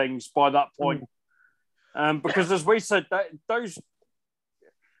and things by that point. Because as we said, those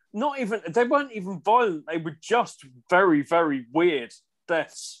they weren't even violent, they were just very, very weird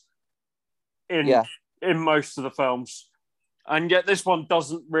deaths in most of the films. And yet this one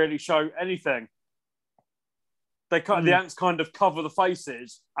doesn't really show anything. The ants kind of cover the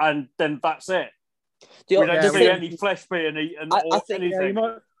faces, and then that's it. We don't see any flesh being eaten or anything.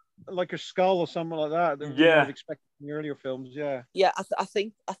 Yeah, like a skull or something like that. That we might have expected in the earlier films. Yeah. Yeah, I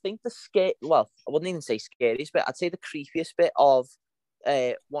think the scare. Well, I wouldn't even say scariest bit. I'd say the creepiest bit of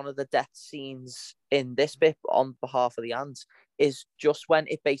one of the death scenes in this bit on behalf of the ants is just when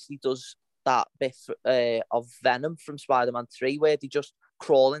it basically does that bit of Venom from Spider-Man 3 where they just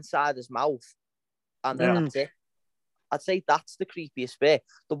crawl inside his mouth and then that's it. I'd say that's the creepiest bit.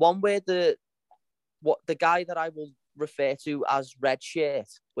 The one where the guy that I will refer to as Red Shirt,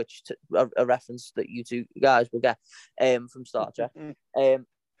 which a reference that you two guys will get from Star Trek. The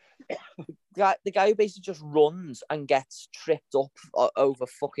guy who basically just runs and gets tripped up over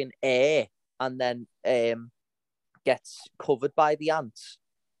fucking air and then gets covered by the ants.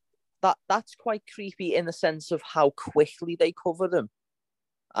 That's quite creepy in the sense of how quickly they cover them,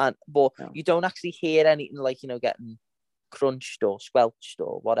 but you don't actually hear anything like getting crunched or squelched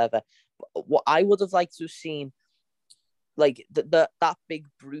or whatever. What I would have liked to have seen, like that big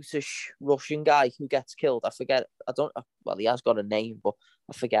brutish Russian guy who gets killed. I forget. Well, he has got a name, but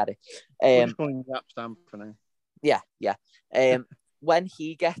I forget it. I'm just calling Zap Stamp for now. Yeah. When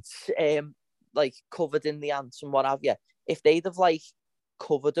he gets like covered in the ants and what have you, if they'd have like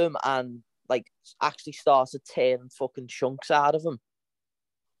covered him and like actually started tearing fucking chunks out of him,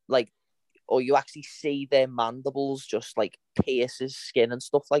 like, or you actually see their mandibles just like pierce his skin and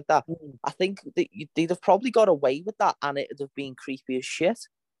stuff like that. I think that they'd have probably got away with that and it'd have been creepy as shit.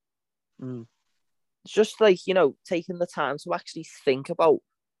 It's just like, taking the time to actually think about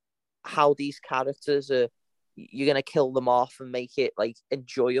how these characters are, you're going to kill them off and make it like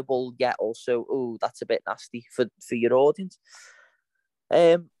enjoyable, yet also, oh, that's a bit nasty for your audience.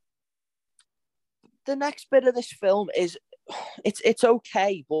 The next bit of this film is, it's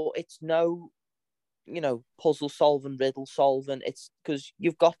okay, but it's no, puzzle solving, riddle solving. It's because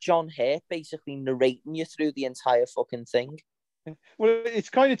you've got John Hurt basically narrating you through the entire fucking thing. Well, it's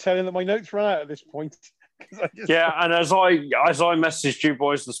kind of telling that my notes ran out at this point. And as I messaged you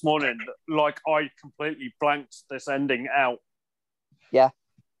boys this morning, like I completely blanked this ending out. Yeah,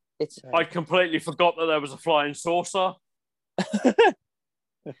 I completely forgot that there was a flying saucer.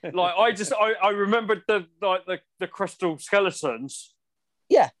 Like I remembered the crystal skeletons.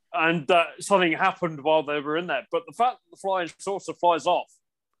 Yeah. And something happened while they were in there. But the fact that the flying saucer flies off,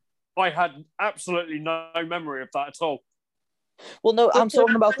 I had absolutely no memory of that at all. Well, no, I'm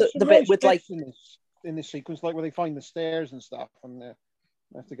talking about the bit with like in this sequence, like where they find the stairs and stuff, and they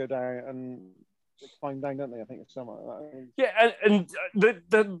have to go down and they climb down, don't they? I think it's something like that. Yeah, and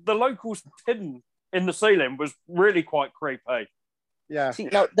the locals hidden in the ceiling was really quite creepy. Yeah. See,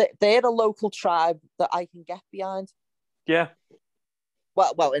 now they're a local tribe that I can get behind. Yeah.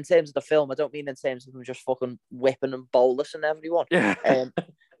 Well, in terms of the film, I don't mean in terms of them just fucking whipping and bolusing everyone. Yeah.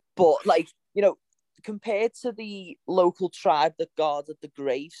 But like, compared to the local tribe that guarded the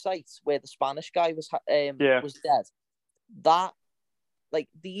grave sites where the Spanish guy was dead, that like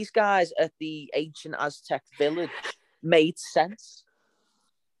these guys at the ancient Aztec village made sense.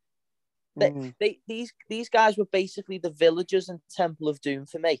 These guys were basically the villagers in Temple of Doom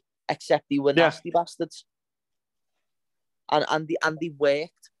for me, except they were nasty bastards, and they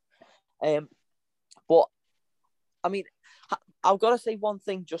worked. But I mean, I've got to say one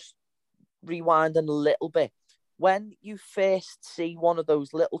thing. Just rewinding a little bit, when you first see one of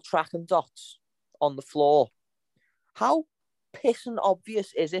those little tracking dots on the floor, how pissing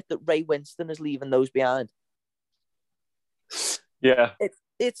obvious is it that Ray Winston is leaving those behind? Yeah.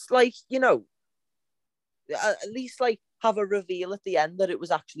 It's like, at least like have a reveal at the end that it was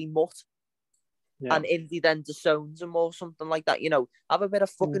actually Mutt. Yeah. And Indy then disowns him or something like that. Have a bit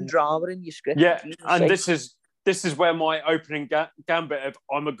of fucking drama in your script. Yeah, and this is where my opening gambit of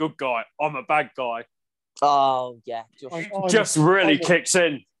I'm a good guy, I'm a bad guy. Oh yeah, just really kicks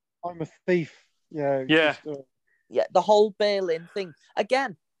in. I'm a thief. Yeah. Yeah. Yeah, the whole Berlin thing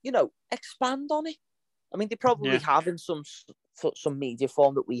again. Expand on it. I mean, they probably have in some media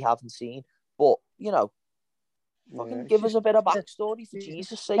form that we haven't seen, but fucking give us a bit of backstory for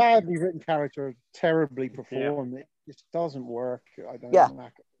Jesus' sake. Badly written character, terribly performed. It just doesn't work. I don't know.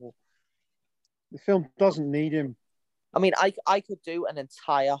 The film doesn't need him. I mean, I could do an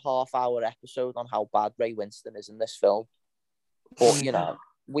entire half-hour episode on how bad Ray Winston is in this film, but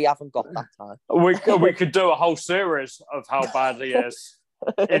we haven't got that time. We could do a whole series of how bad he is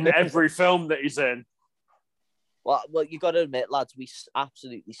in every film that he's in. Well, you got to admit, lads, we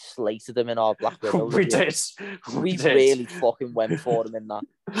absolutely slated him in our Black Widow. We did. We really fucking went for him in that.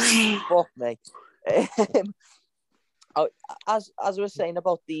 Fuck me. as I was saying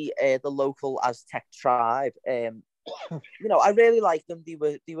about the local Aztec tribe, I really liked them. They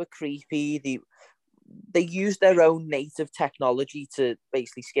were creepy. They used their own native technology to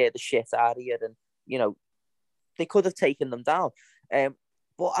basically scare the shit out of you, and they could have taken them down.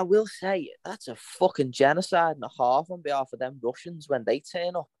 But I will say that's a fucking genocide and a half on behalf of them Russians when they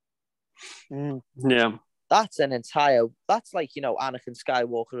turn up. Yeah, that's like Anakin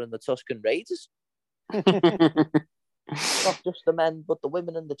Skywalker and the Tusken Raiders. Not just the men, but the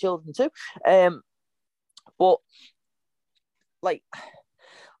women and the children too. But like,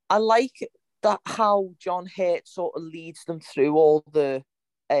 I like that how John Hurt sort of leads them through all the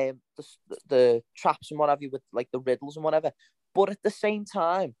traps and what have you, with like the riddles and whatever. But at the same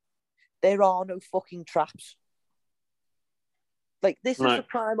time, there are no fucking traps. Like, this is a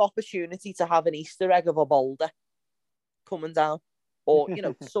prime opportunity to have an Easter egg of a boulder coming down, or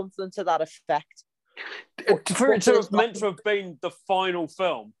something to that effect. For it to have meant to have been the final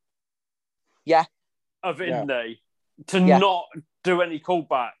film, of Indy, to not do any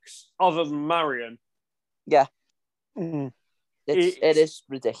callbacks other than Marion, it is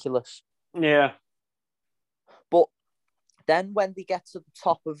ridiculous. Yeah, but then when they get to the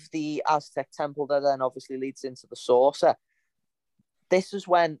top of the Aztec temple, that then obviously leads into the saucer. This is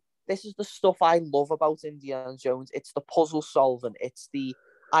the stuff I love about Indiana Jones. It's the puzzle solving. It's the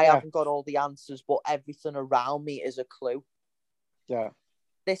I haven't got all the answers, but everything around me is a clue. Yeah.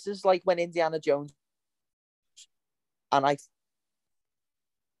 This is like when Indiana Jones, and I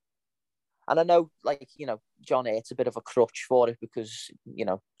know, like, John Hurt's a bit of a crutch for it because,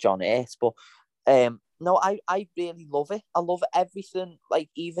 John Hurt, but no, I really love it. I love everything. Like,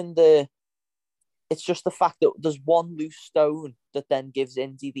 even it's just the fact that there's one loose stone that then gives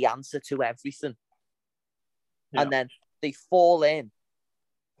Indy the answer to everything. Yeah. And then they fall in,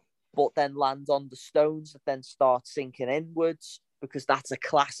 but then land on the stones that then start sinking inwards, because that's a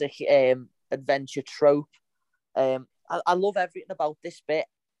classic adventure trope. I love everything about this bit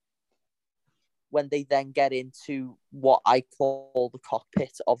when they then get into what I call the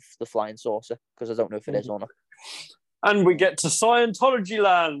cockpit of the flying saucer, because I don't know if it is or not. And we get to Scientology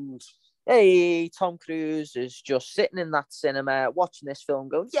land. Hey, Tom Cruise is just sitting in that cinema watching this film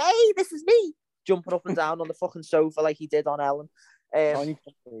going, yay, this is me, jumping up and down on the fucking sofa like he did on Ellen. Tiny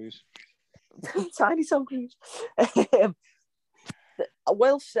Tom Cruise. Tiny Tom Cruise. I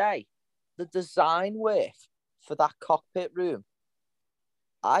will say, the design work for that cockpit room,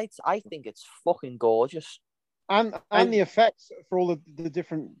 I think it's fucking gorgeous. And the effects for all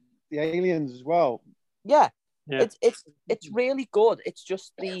the aliens as well. Yeah. It's really good. It's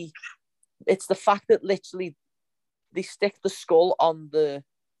just it's the fact that literally they stick the skull on the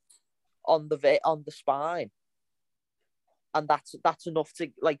spine, and that's enough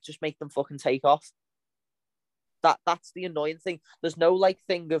to like just make them fucking take off. That's the annoying thing. There's no like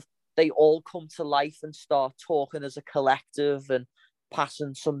thing of they all come to life and start talking as a collective and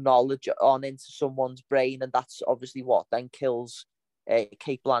passing some knowledge on into someone's brain, and that's obviously what then kills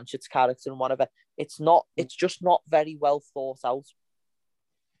Cate Blanchett's character and whatever. It's just not very well thought out.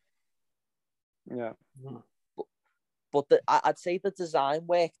 Yeah. But I'd say the design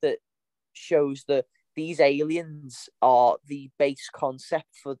work that shows that these aliens are the base concept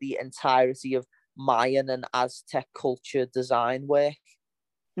for the entirety of Mayan and Aztec culture design work.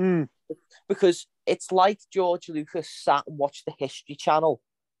 Because it's like George Lucas sat and watched the History Channel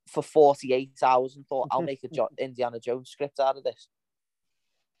for 48 hours and thought, I'll make a Indiana Jones script out of this.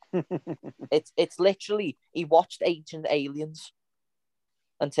 It's literally, he watched Ancient Aliens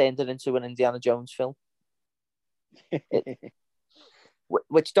and turned it into an Indiana Jones film.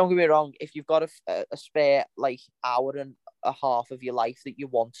 Which, don't get me wrong, if you've got a spare like hour and a half of your life that you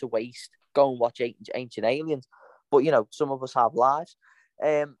want to waste, go and watch Ancient Aliens. But some of us have lives.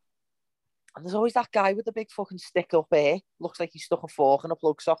 And there's always that guy with the big fucking stick up here. Looks like he stuck a fork in a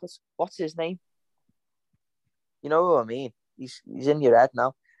plug socket. What's his name? You know what I mean? He's in your head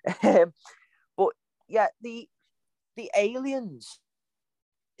now. But yeah, the aliens,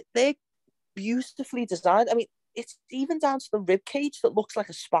 they're beautifully designed. I mean, it's even down to the rib cage that looks like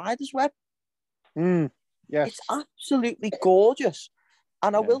a spider's web. Yes. It's absolutely gorgeous.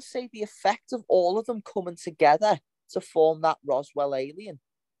 And I will say the effect of all of them coming together to form that Roswell alien.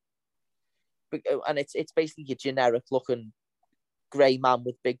 And it's basically your generic looking grey man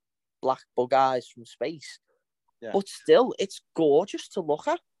with big black bug eyes from space. Yeah. But still, it's gorgeous to look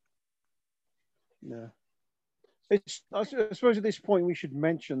at. Yeah. I suppose at this point we should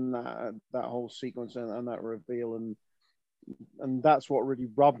mention that whole sequence and that reveal, and that's what really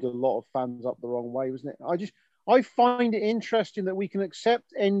rubbed a lot of fans up the wrong way, wasn't it? I find it interesting that we can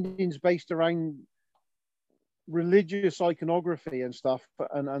accept endings based around religious iconography and stuff,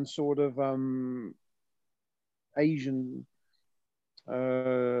 and sort of Asian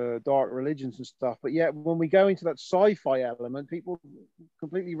dark religions and stuff. But yet, when we go into that sci-fi element, people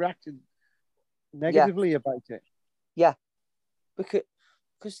completely reacted negatively about it. Yeah, because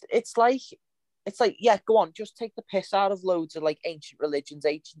it's like, yeah, go on, just take the piss out of loads of like ancient religions,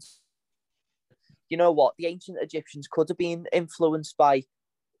 you know what? The ancient Egyptians could have been influenced by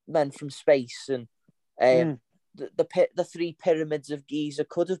men from space, and the 3 pyramids of Giza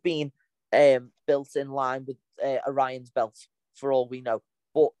could have been built in line with Orion's belt, for all we know.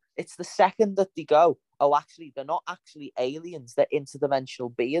 But it's the second that they go, oh, actually, they're not actually aliens; they're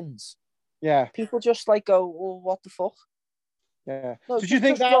interdimensional beings. Yeah, people just like go, well, what the fuck? Yeah. No, so do you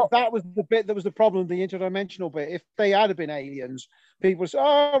think that was the bit that was the problem, the interdimensional bit? If they had been aliens, people say,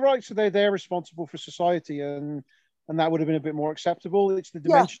 oh, right, so they're responsible for society, and that would have been a bit more acceptable. It's the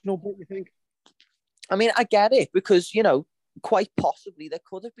dimensional bit, you think? I mean, I get it, because, you know, quite possibly there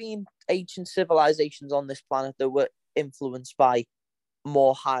could have been ancient civilizations on this planet that were influenced by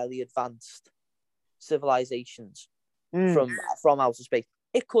more highly advanced civilizations from outer space.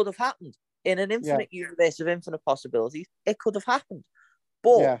 It could have happened. In an infinite universe of infinite possibilities, it could have happened.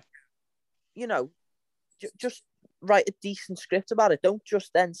 But, you know, just write a decent script about it. Don't just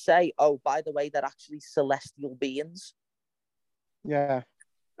then say, oh, by the way, they're actually celestial beings. Yeah.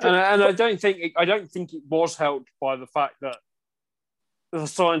 And I don't think it was helped by the fact that the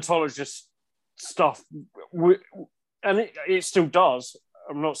Scientologist stuff, and it still does.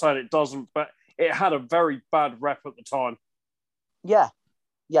 I'm not saying it doesn't, but it had a very bad rep at the time. Yeah.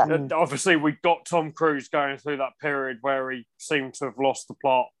 Yeah. Obviously, we got Tom Cruise going through that period where he seemed to have lost the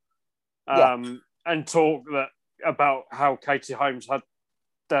plot, and talk about how Katie Holmes had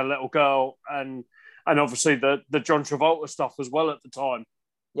their little girl, and obviously the John Travolta stuff as well at the time.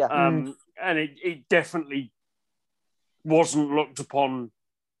 Yeah. And it definitely wasn't looked upon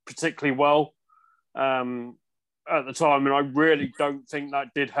particularly well at the time, and I really don't think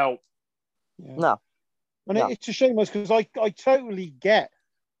that did help. Yeah. No. And it's a shame, because I totally get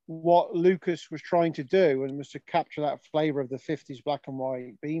what Lucas was trying to do, and was to capture that flavour of the 50s black and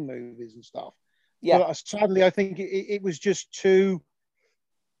white B movies and stuff. Yeah. But sadly, I think it was just too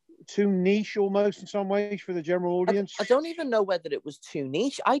niche almost in some ways for the general audience. I don't even know whether it was too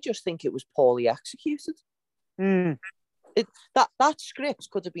niche. I just think it was poorly executed. That script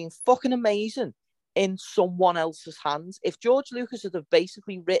could have been fucking amazing in someone else's hands. If George Lucas had have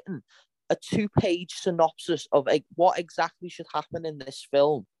basically written a 2-page synopsis of what exactly should happen in this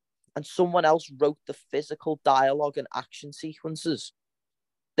film, and someone else wrote the physical dialogue and action sequences,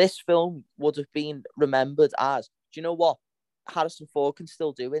 this film would have been remembered as, do you know what? Harrison Ford can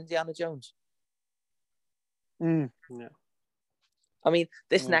still do Indiana Jones. Yeah. I mean,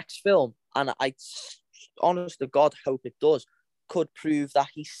 this next film, and I honest to God hope it does, could prove that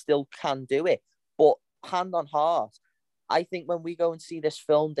he still can do it. But hand on heart, I think when we go and see this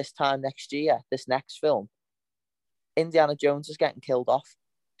film this time next year, this next film, Indiana Jones is getting killed off.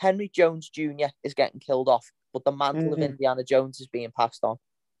 Henry Jones Jr. is getting killed off, but the mantle of Indiana Jones is being passed on.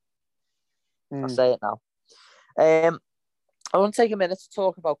 I'll say it now. I want to take a minute to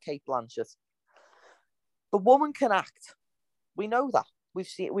talk about Cate Blanchett. The woman can act. We know that.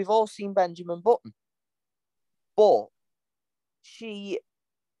 We've all seen Benjamin Button. But she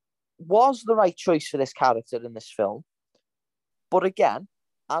was the right choice for this character in this film. But again,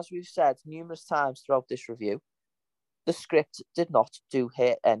 as we've said numerous times throughout this review, the script did not do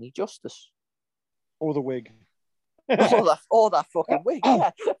her any justice. Or the wig. or that fucking wig,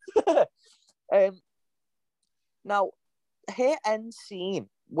 yeah. Now, her end scene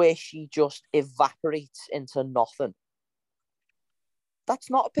where she just evaporates into nothing,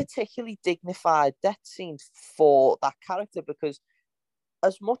 that's not a particularly dignified death scene for that character, because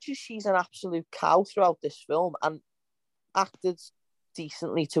as much as she's an absolute cow throughout this film and acted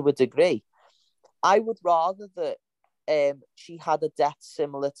decently to a degree, I would rather that she had a death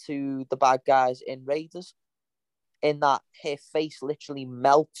similar to the bad guys in Raiders, in that her face literally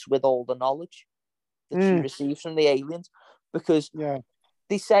melts with all the knowledge that she receives from the aliens, because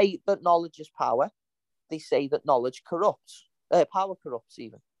they say that knowledge is power. They say that knowledge corrupts. Power corrupts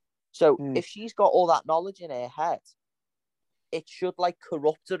even. So if she's got all that knowledge in her head, it should like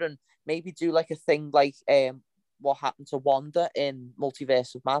corrupt her and maybe do like a thing like what happened to Wanda in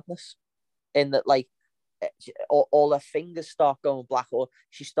Multiverse of Madness, in that like all her fingers start going black, or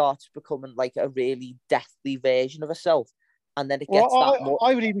she starts becoming like a really deathly version of herself, and then it gets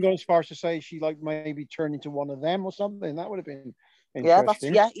I would even go as far as to say she like maybe turned into one of them or something. That would have been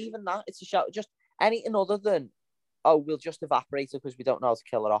interesting. Even that. It's a shout. Just anything other than, oh, we'll just evaporate her because we don't know how to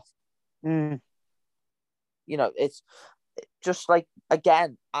kill her off. You it's just like,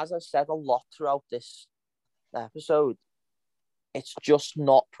 again, as I said a lot throughout this episode, it's just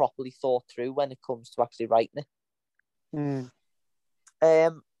not properly thought through when it comes to actually writing it.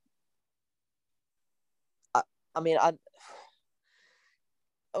 I mean, I'm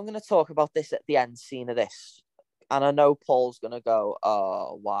going to talk about this at the end scene of this, and I know Paul's going to go,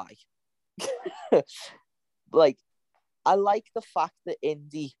 "Oh, why?" Like, I like the fact that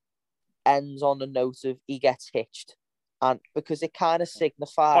Indy ends on a note of he gets hitched, and because it kind of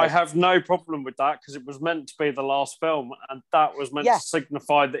signifies. I have no problem with that because it was meant to be the last film, and that was meant to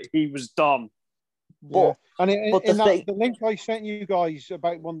signify that he was done. But the link I sent you guys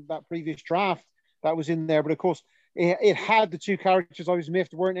about that previous draft, that was in there, but of course it had the two characters I was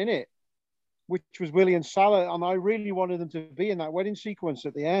miffed weren't in it, which was Willie and Salah, and I really wanted them to be in that wedding sequence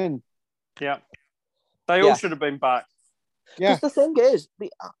at the end. Yeah, they all should have been back. Yeah, because the thing is,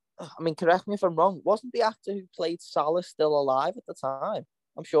 I mean, correct me if I'm wrong, wasn't the actor who played Salah still alive at the time?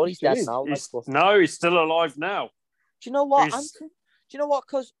 I'm sure he's dead now. No, he's still alive now. Do you know what? Do you know what?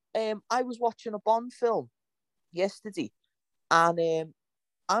 Because I was watching a Bond film yesterday, and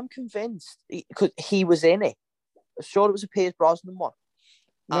I'm convinced because he was in it. I'm sure it was a Pierce Brosnan one.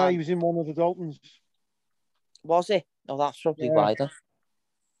 No, he was in one of the Daltons. Was he? Oh, that's probably why then.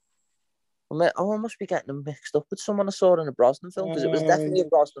 I must be getting them mixed up with someone I saw in a Brosnan film, because it was definitely a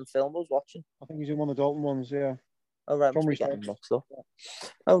Brosnan film I was watching. I think he's in one of the Dalton ones, yeah. Oh, right, must be getting mixed up.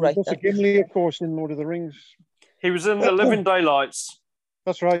 Oh, right. Also Gimli, of course, in Lord of the Rings. He was in The Living Daylights.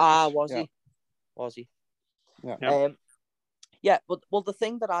 That's right. Was he? Was he? Yeah. But the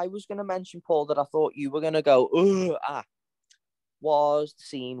thing that I was going to mention, Paul, that I thought you were going to go, was the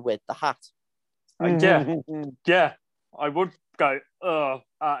scene with the hat. Yeah, I would go, at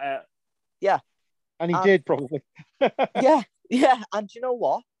it. Yeah. And he did, probably. Yeah. And you know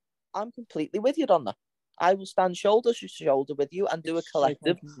what? I'm completely with you on that. I will stand shoulder to shoulder with you and do a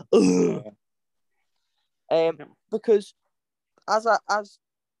collective. Because as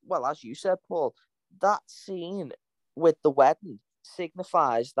you said, Paul, that scene with the wedding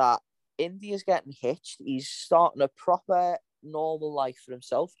signifies that Indy's getting hitched. He's starting a proper normal life for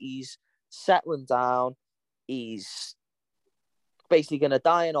himself. He's settling down. He's basically going to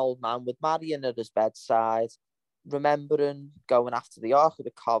die an old man with Marion at his bedside, remembering going after the Ark of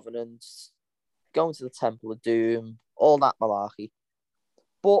the Covenant, going to the Temple of Doom, all that malarkey.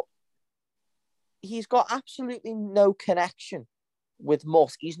 But he's got absolutely no connection with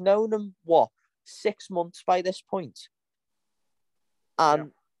Musk. He's known him, 6 months by this point?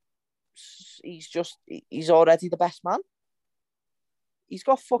 And he's already the best man. He's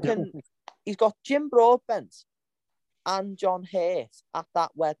got Jim Broadbent and John Hurt at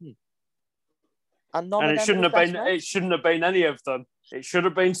that wedding. And it shouldn't have been any of them. It should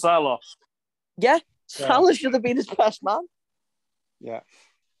have been Salah. Yeah, Salah should have been his best man. Yeah.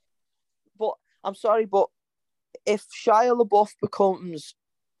 But I'm sorry, but if Shia LaBeouf becomes,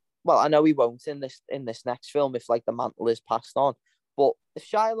 well, I know he won't in this next film if like the mantle is passed on, but if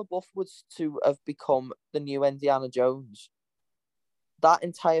Shia LaBeouf was to have become the new Indiana Jones, that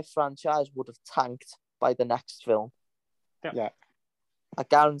entire franchise would have tanked by the next film. Yeah. I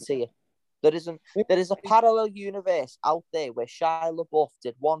guarantee it. There is a parallel universe out there where Shia LaBeouf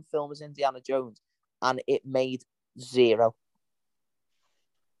did one film as Indiana Jones and it made zero.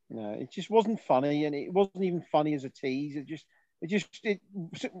 No, it just wasn't funny, and it wasn't even funny as a tease. It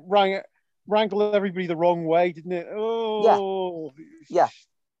wrangled everybody the wrong way, didn't it? Oh, yeah.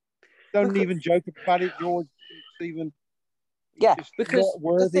 Don't even joke about it, George. Stephen. Yeah, because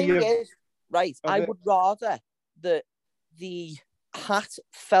the thing is, right, I would rather that the hat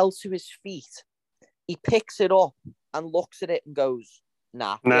fell to his feet, he picks it up and looks at it and goes,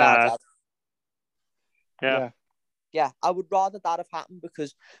 nah. Yeah, I would rather that have happened,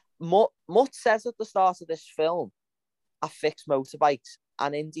 because Mutt says at the start of this film, I fix motorbikes,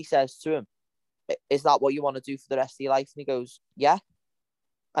 and Indy says to him, is that what you want to do for the rest of your life? And he goes, yeah.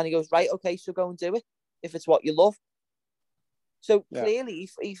 And he goes, right, okay, so go and do it if it's what you love. So clearly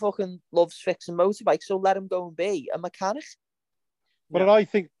he fucking loves fixing motorbikes, so let him go and be a mechanic. But I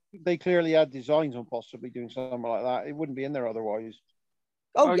think they clearly had designs on possibly doing something like that. It wouldn't be in there otherwise.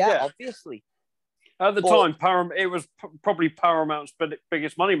 Oh yeah, obviously. At the time, it was probably Paramount's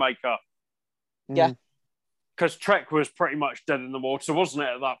biggest moneymaker. Yeah. Because Trek was pretty much dead in the water, wasn't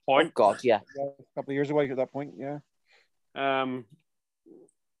it, at that point? Oh, God, yeah. A couple of years away at that point, yeah.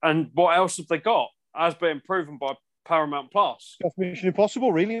 And what else have they got? As being proven by Paramount Plus. That's Mission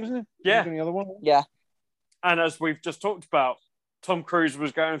Impossible, really, isn't it? Yeah. The other one. Yeah. And as we've just talked about, Tom Cruise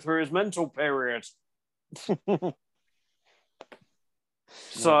was going through his mental period.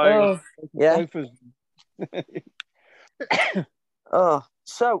 So, yeah.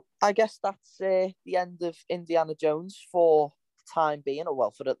 So I guess that's the end of Indiana Jones for the time being, or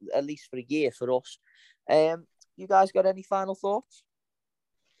well, for at least for a year for us. You guys got any final thoughts?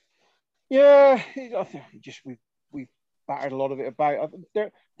 Yeah, I think we've battered a lot of it about.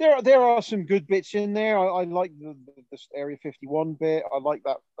 There are some good bits in there. I like the Area 51 bit. I like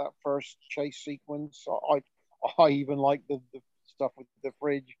that first chase sequence. I even like the stuff with the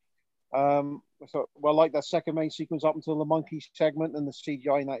fridge. I like that second main sequence up until the monkey segment, and the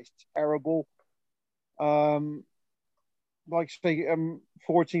CGI in that is terrible. Like say,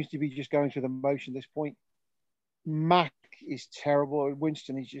 Ford seems to be just going through the motion at this point. Mac is terrible.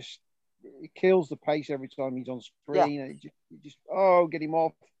 Winston is just, it kills the pace every time he's on screen. Yeah. And you just get him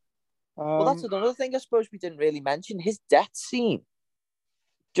off. Well, that's another thing I suppose we didn't really mention. His death scene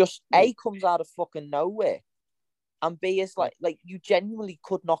just A, comes out of fucking nowhere, and B, is like you genuinely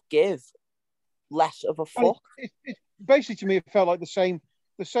could not give less of a fuck. It basically, to me, it felt like the same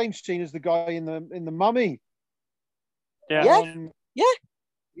scene as the guy in the Mummy. Yeah.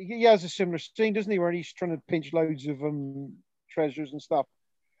 He has a similar scene, doesn't he, where he's trying to pinch loads of treasures and stuff.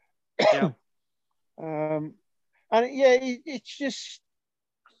 Yeah. It's just,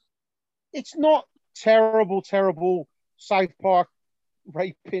 it's not terrible South Park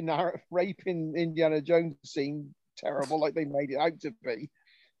raping Indiana Jones scene terrible like they made it out to be.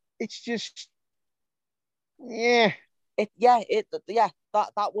 It's just, that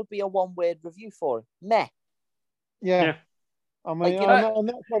would be a one-word review for it. Meh. Yeah. I mean, I'm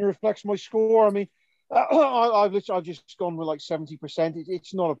not trying to reflect my score. I mean, I've just gone with like 70%.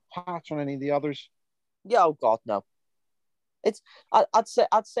 It's not a patch on any of the others. Yeah, oh God, no. I'd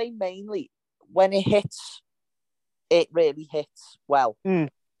say mainly when it hits, it really hits well.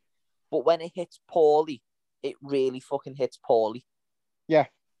 But when it hits poorly, it really fucking hits poorly. Yeah.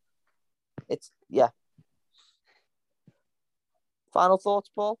 Final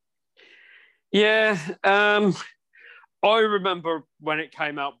thoughts, Paul? Yeah. I remember when it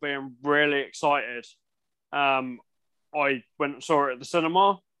came out being really excited. I went and saw it at the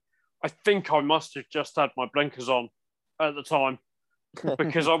cinema. I think I must have just had my blinkers on at the time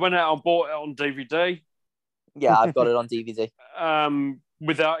because I went out and bought it on DVD. Yeah, I've got it on DVD.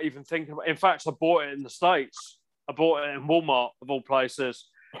 Without even thinking about it. In fact, I bought it in the States. I bought it in Walmart, of all places.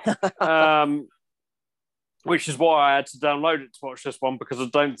 Which is why I had to download it to watch this one, because I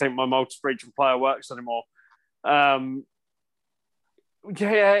don't think my multi-region player works anymore.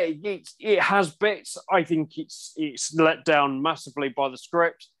 It has bits. I think it's let down massively by the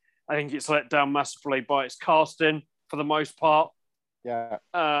script. I think it's let down massively by its casting for the most part. Yeah.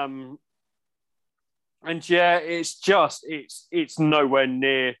 It's nowhere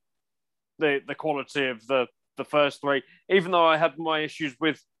near the quality of the first three, even though I had my issues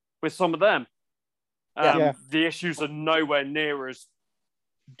with some of them. The issues are nowhere near as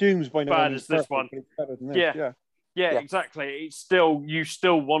Doom's by no bad as this one. Yeah, exactly. It's still, you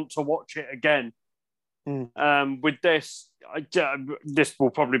still want to watch it again. With this, this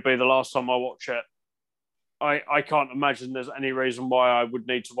will probably be the last time I watch it. I can't imagine there's any reason why I would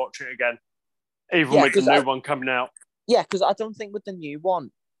need to watch it again, even with the new one coming out. Yeah, because I don't think with the new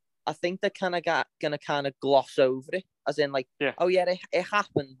one, I think they're gonna kind of gloss over it, as in like, it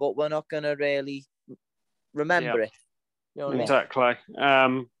happened, but we're not gonna really remember it. You know what exactly. I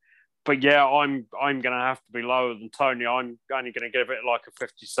mean? But yeah, I'm gonna have to be lower than Tony. I'm only gonna give it like a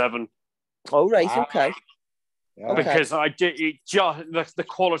 57. Oh right, okay. Yeah. Because the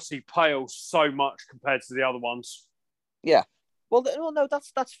quality pales so much compared to the other ones. Yeah. Well, no,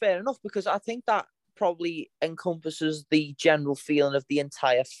 that's fair enough, because I think that probably encompasses the general feeling of the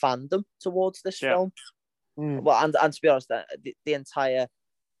entire fandom towards this film. Well, and to be honest, the entire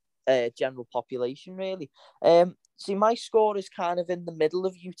general population, really. See, my score is kind of in the middle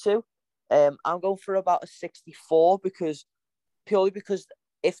of you two. I'm going for about a 64 purely because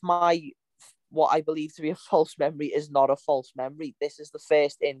if what I believe to be a false memory is not a false memory, this is the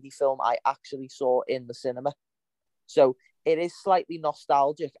first indie film I actually saw in the cinema. So it is slightly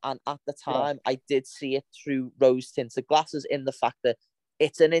nostalgic, and at the time I did see it through rose-tinted glasses, in the fact that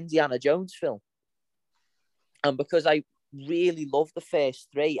it's an Indiana Jones film. And because I really loved the first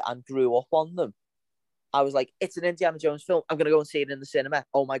three and grew up on them, I was like, it's an Indiana Jones film. I'm going to go and see it in the cinema.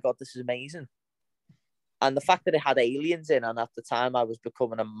 Oh my God, this is amazing. And the fact that it had aliens in, and at the time I was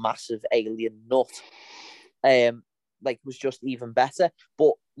becoming a massive alien nut, was just even better.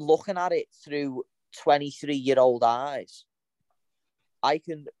 But looking at it through 23-year-old eyes, I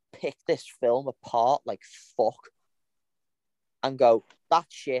can pick this film apart like fuck and go,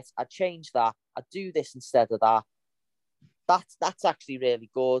 that's shit, I'd change that, I'd do this instead of that. That's actually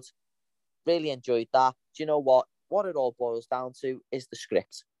really good. really enjoyed that. Do you know what? What it all boils down to is the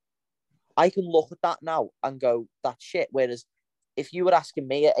script. I can look at that now and go, that's shit. Whereas if you were asking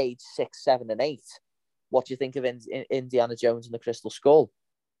me at age 6, 7, and 8, what do you think of Indiana Jones and the Crystal Skull?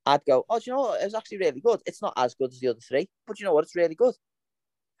 I'd go, oh, do you know what? It was actually really good. It's not as good as the other 3, but you know what? It's really good.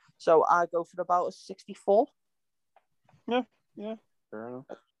 So I go for about a 64. Yeah, fair enough.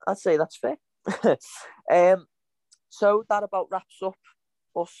 I'd say that's fair. So that about wraps up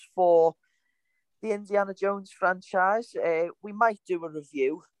us for the Indiana Jones franchise. We might do a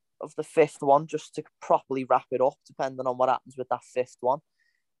review of the 5th one just to properly wrap it up, depending on what happens with that 5th one.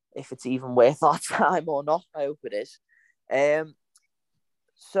 If it's even worth our time or not, I hope it is.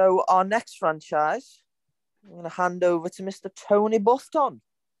 So our next franchise, I'm going to hand over to Mr. Tony Bufton.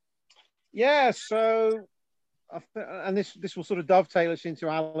 Yeah, so, and this will sort of dovetail us into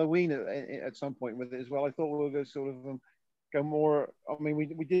Halloween at some point with it as well. I thought we were going to sort of go more. I mean,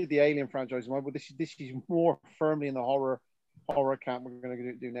 we did the Alien franchise, but this is more firmly in the horror camp. We're going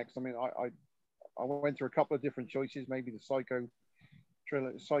to do next. I mean, I went through a couple of different choices, maybe the Psycho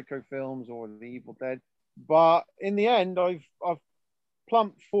films or the Evil Dead, but in the end, I've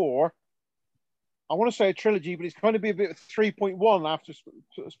plumped for. I want to say a trilogy, but it's going to be a bit of 3.1 after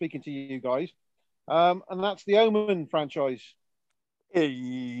speaking to you guys. And that's the Omen franchise.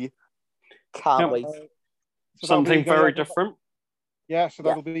 Can't wait. So something very different. Yeah, so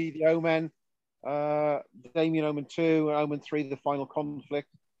that'll be the Omen, Damien Omen 2, and Omen 3, The Final Conflict.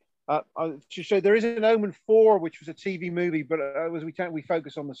 To say there is an Omen 4, which was a TV movie, but we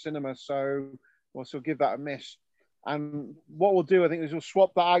focus on the cinema, so we'll sort of give that a miss. And what we'll do, I think, is we'll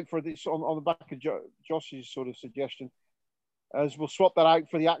swap that out for this on the back of Josh's sort of suggestion, as we'll swap that out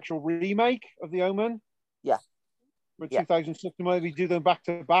for the actual remake of the Omen. Yeah. For 2006, maybe do them back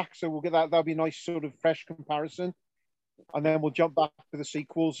to back, so we'll get that. That'll be a nice sort of fresh comparison, and then we'll jump back to the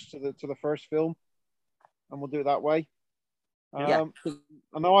sequels to the first film, and we'll do it that way. I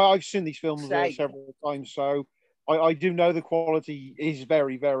know I've seen these films several times, so I do know the quality is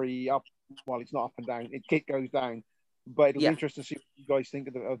very, very up. Well, it's not up and down; it goes down. But it'll be interesting to see what you guys think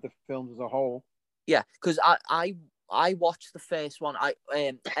of the films as a whole. Yeah, because I watched the first one.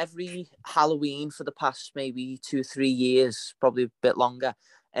 Every Halloween for the past maybe 2-3 years, probably a bit longer.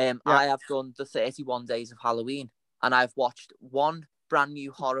 I have done the 31 days of Halloween, and I've watched one brand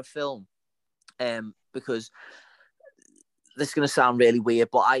new horror film. Because this is going to sound really weird,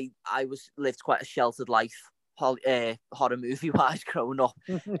 but I lived quite a sheltered life, horror movie wise, growing up.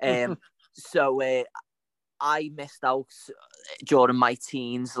 So I missed out during my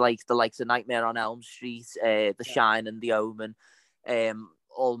teens, like the likes of Nightmare on Elm Street, The Shine and The Omen,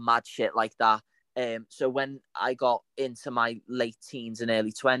 all mad shit like that. So when I got into my late teens and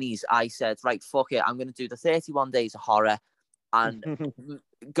early 20s, I said, right, fuck it, I'm going to do the 31 days of horror and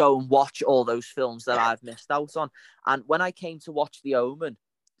go and watch all those films that I've missed out on. And when I came to watch The Omen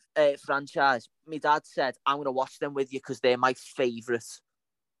franchise, my dad said, I'm going to watch them with you because they're my favourite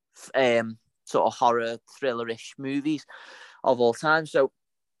sort of horror thriller-ish movies of all time. So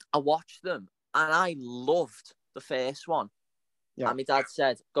I watched them and I loved the first one. Yeah. And my dad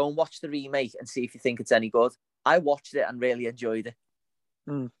said, go and watch the remake and see if you think it's any good. I watched it and really enjoyed it.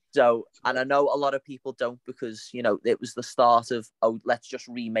 So, and I know a lot of people don't because, you know, it was the start of, let's just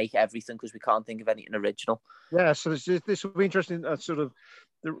remake everything because we can't think of anything original. Yeah, so this will be interesting, sort of,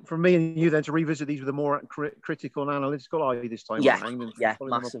 for me and you then to revisit these with a more critical and analytical eye this time. Yeah,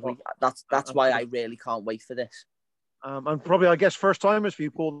 massively. That's why I really can't wait for this. And probably, I guess, first timers for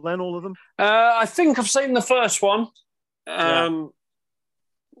you, Paul, then all of them? I think I've seen the first one. Probably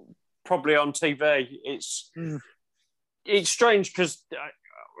on TV. It's strange because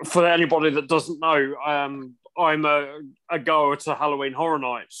for anybody that doesn't know, I'm a goer to Halloween Horror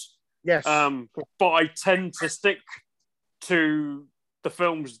Nights. Yes. But I tend to stick to the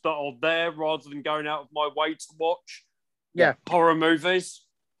films that are there rather than going out of my way to watch horror movies.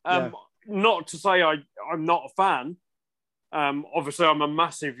 Not to say I'm not a fan. Obviously, I'm a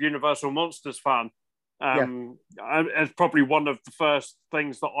massive Universal Monsters fan. It's probably one of the first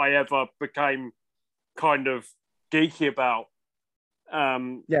things that I ever became kind of geeky about.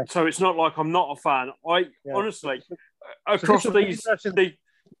 So it's not like I'm not a fan. Honestly, across these podcasts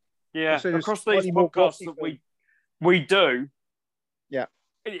that we do,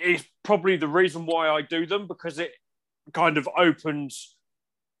 it's probably the reason why I do them, because it kind of opens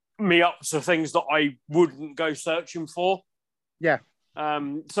me up to things that I wouldn't go searching for.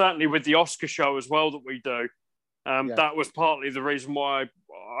 Certainly with the Oscar show as well that we do. That was partly the reason why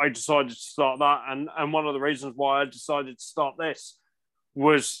I decided to start that, and one of the reasons why I decided to start this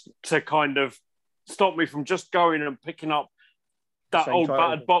was to kind of stop me from just going and picking up that old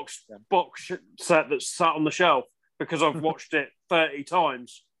battered box set that's sat on the shelf because I've watched it 30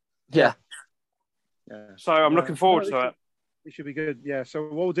 times. Yeah. So I'm looking forward to it. It should be good. Yeah. So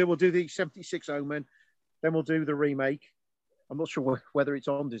what we'll do the 76 Omen, then we'll do the remake. I'm not sure whether it's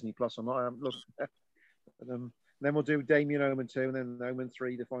on Disney Plus or not. I haven't looked. Then we'll do Damien Omen 2, and then Omen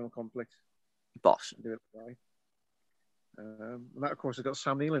 3, The Final Conflict. Boss. Do it right. And that, of course, has got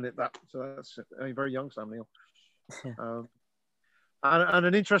Sam Neill in it. So that's a very young Sam Neill. And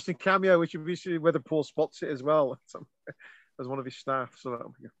an interesting cameo, which will be whether Paul spots it as well as one of his staff. So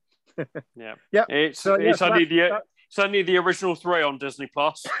that'll be good. Yeah. It's only the original 3 on Disney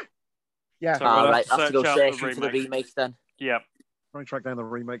Plus. Yeah. So we'll have to go searching for the remake then. Yeah. Try and track down the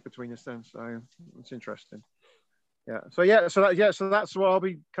remake between us then. So it's interesting. Yeah. So that's what I'll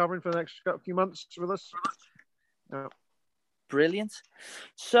be covering for the next few months with us. Yeah. Brilliant.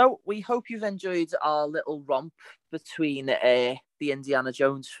 So we hope you've enjoyed our little romp between the Indiana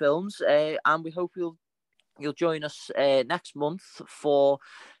Jones films, and we hope you'll join us next month for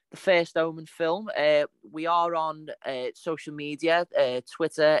the first Omen film. We are on social media,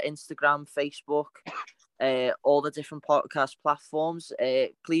 Twitter, Instagram, Facebook, all the different podcast platforms.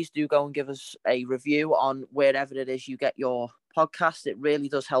 Please do go and give us a review on wherever it is you get your podcast. It really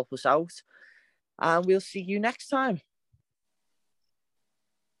does help us out. And we'll see you next time.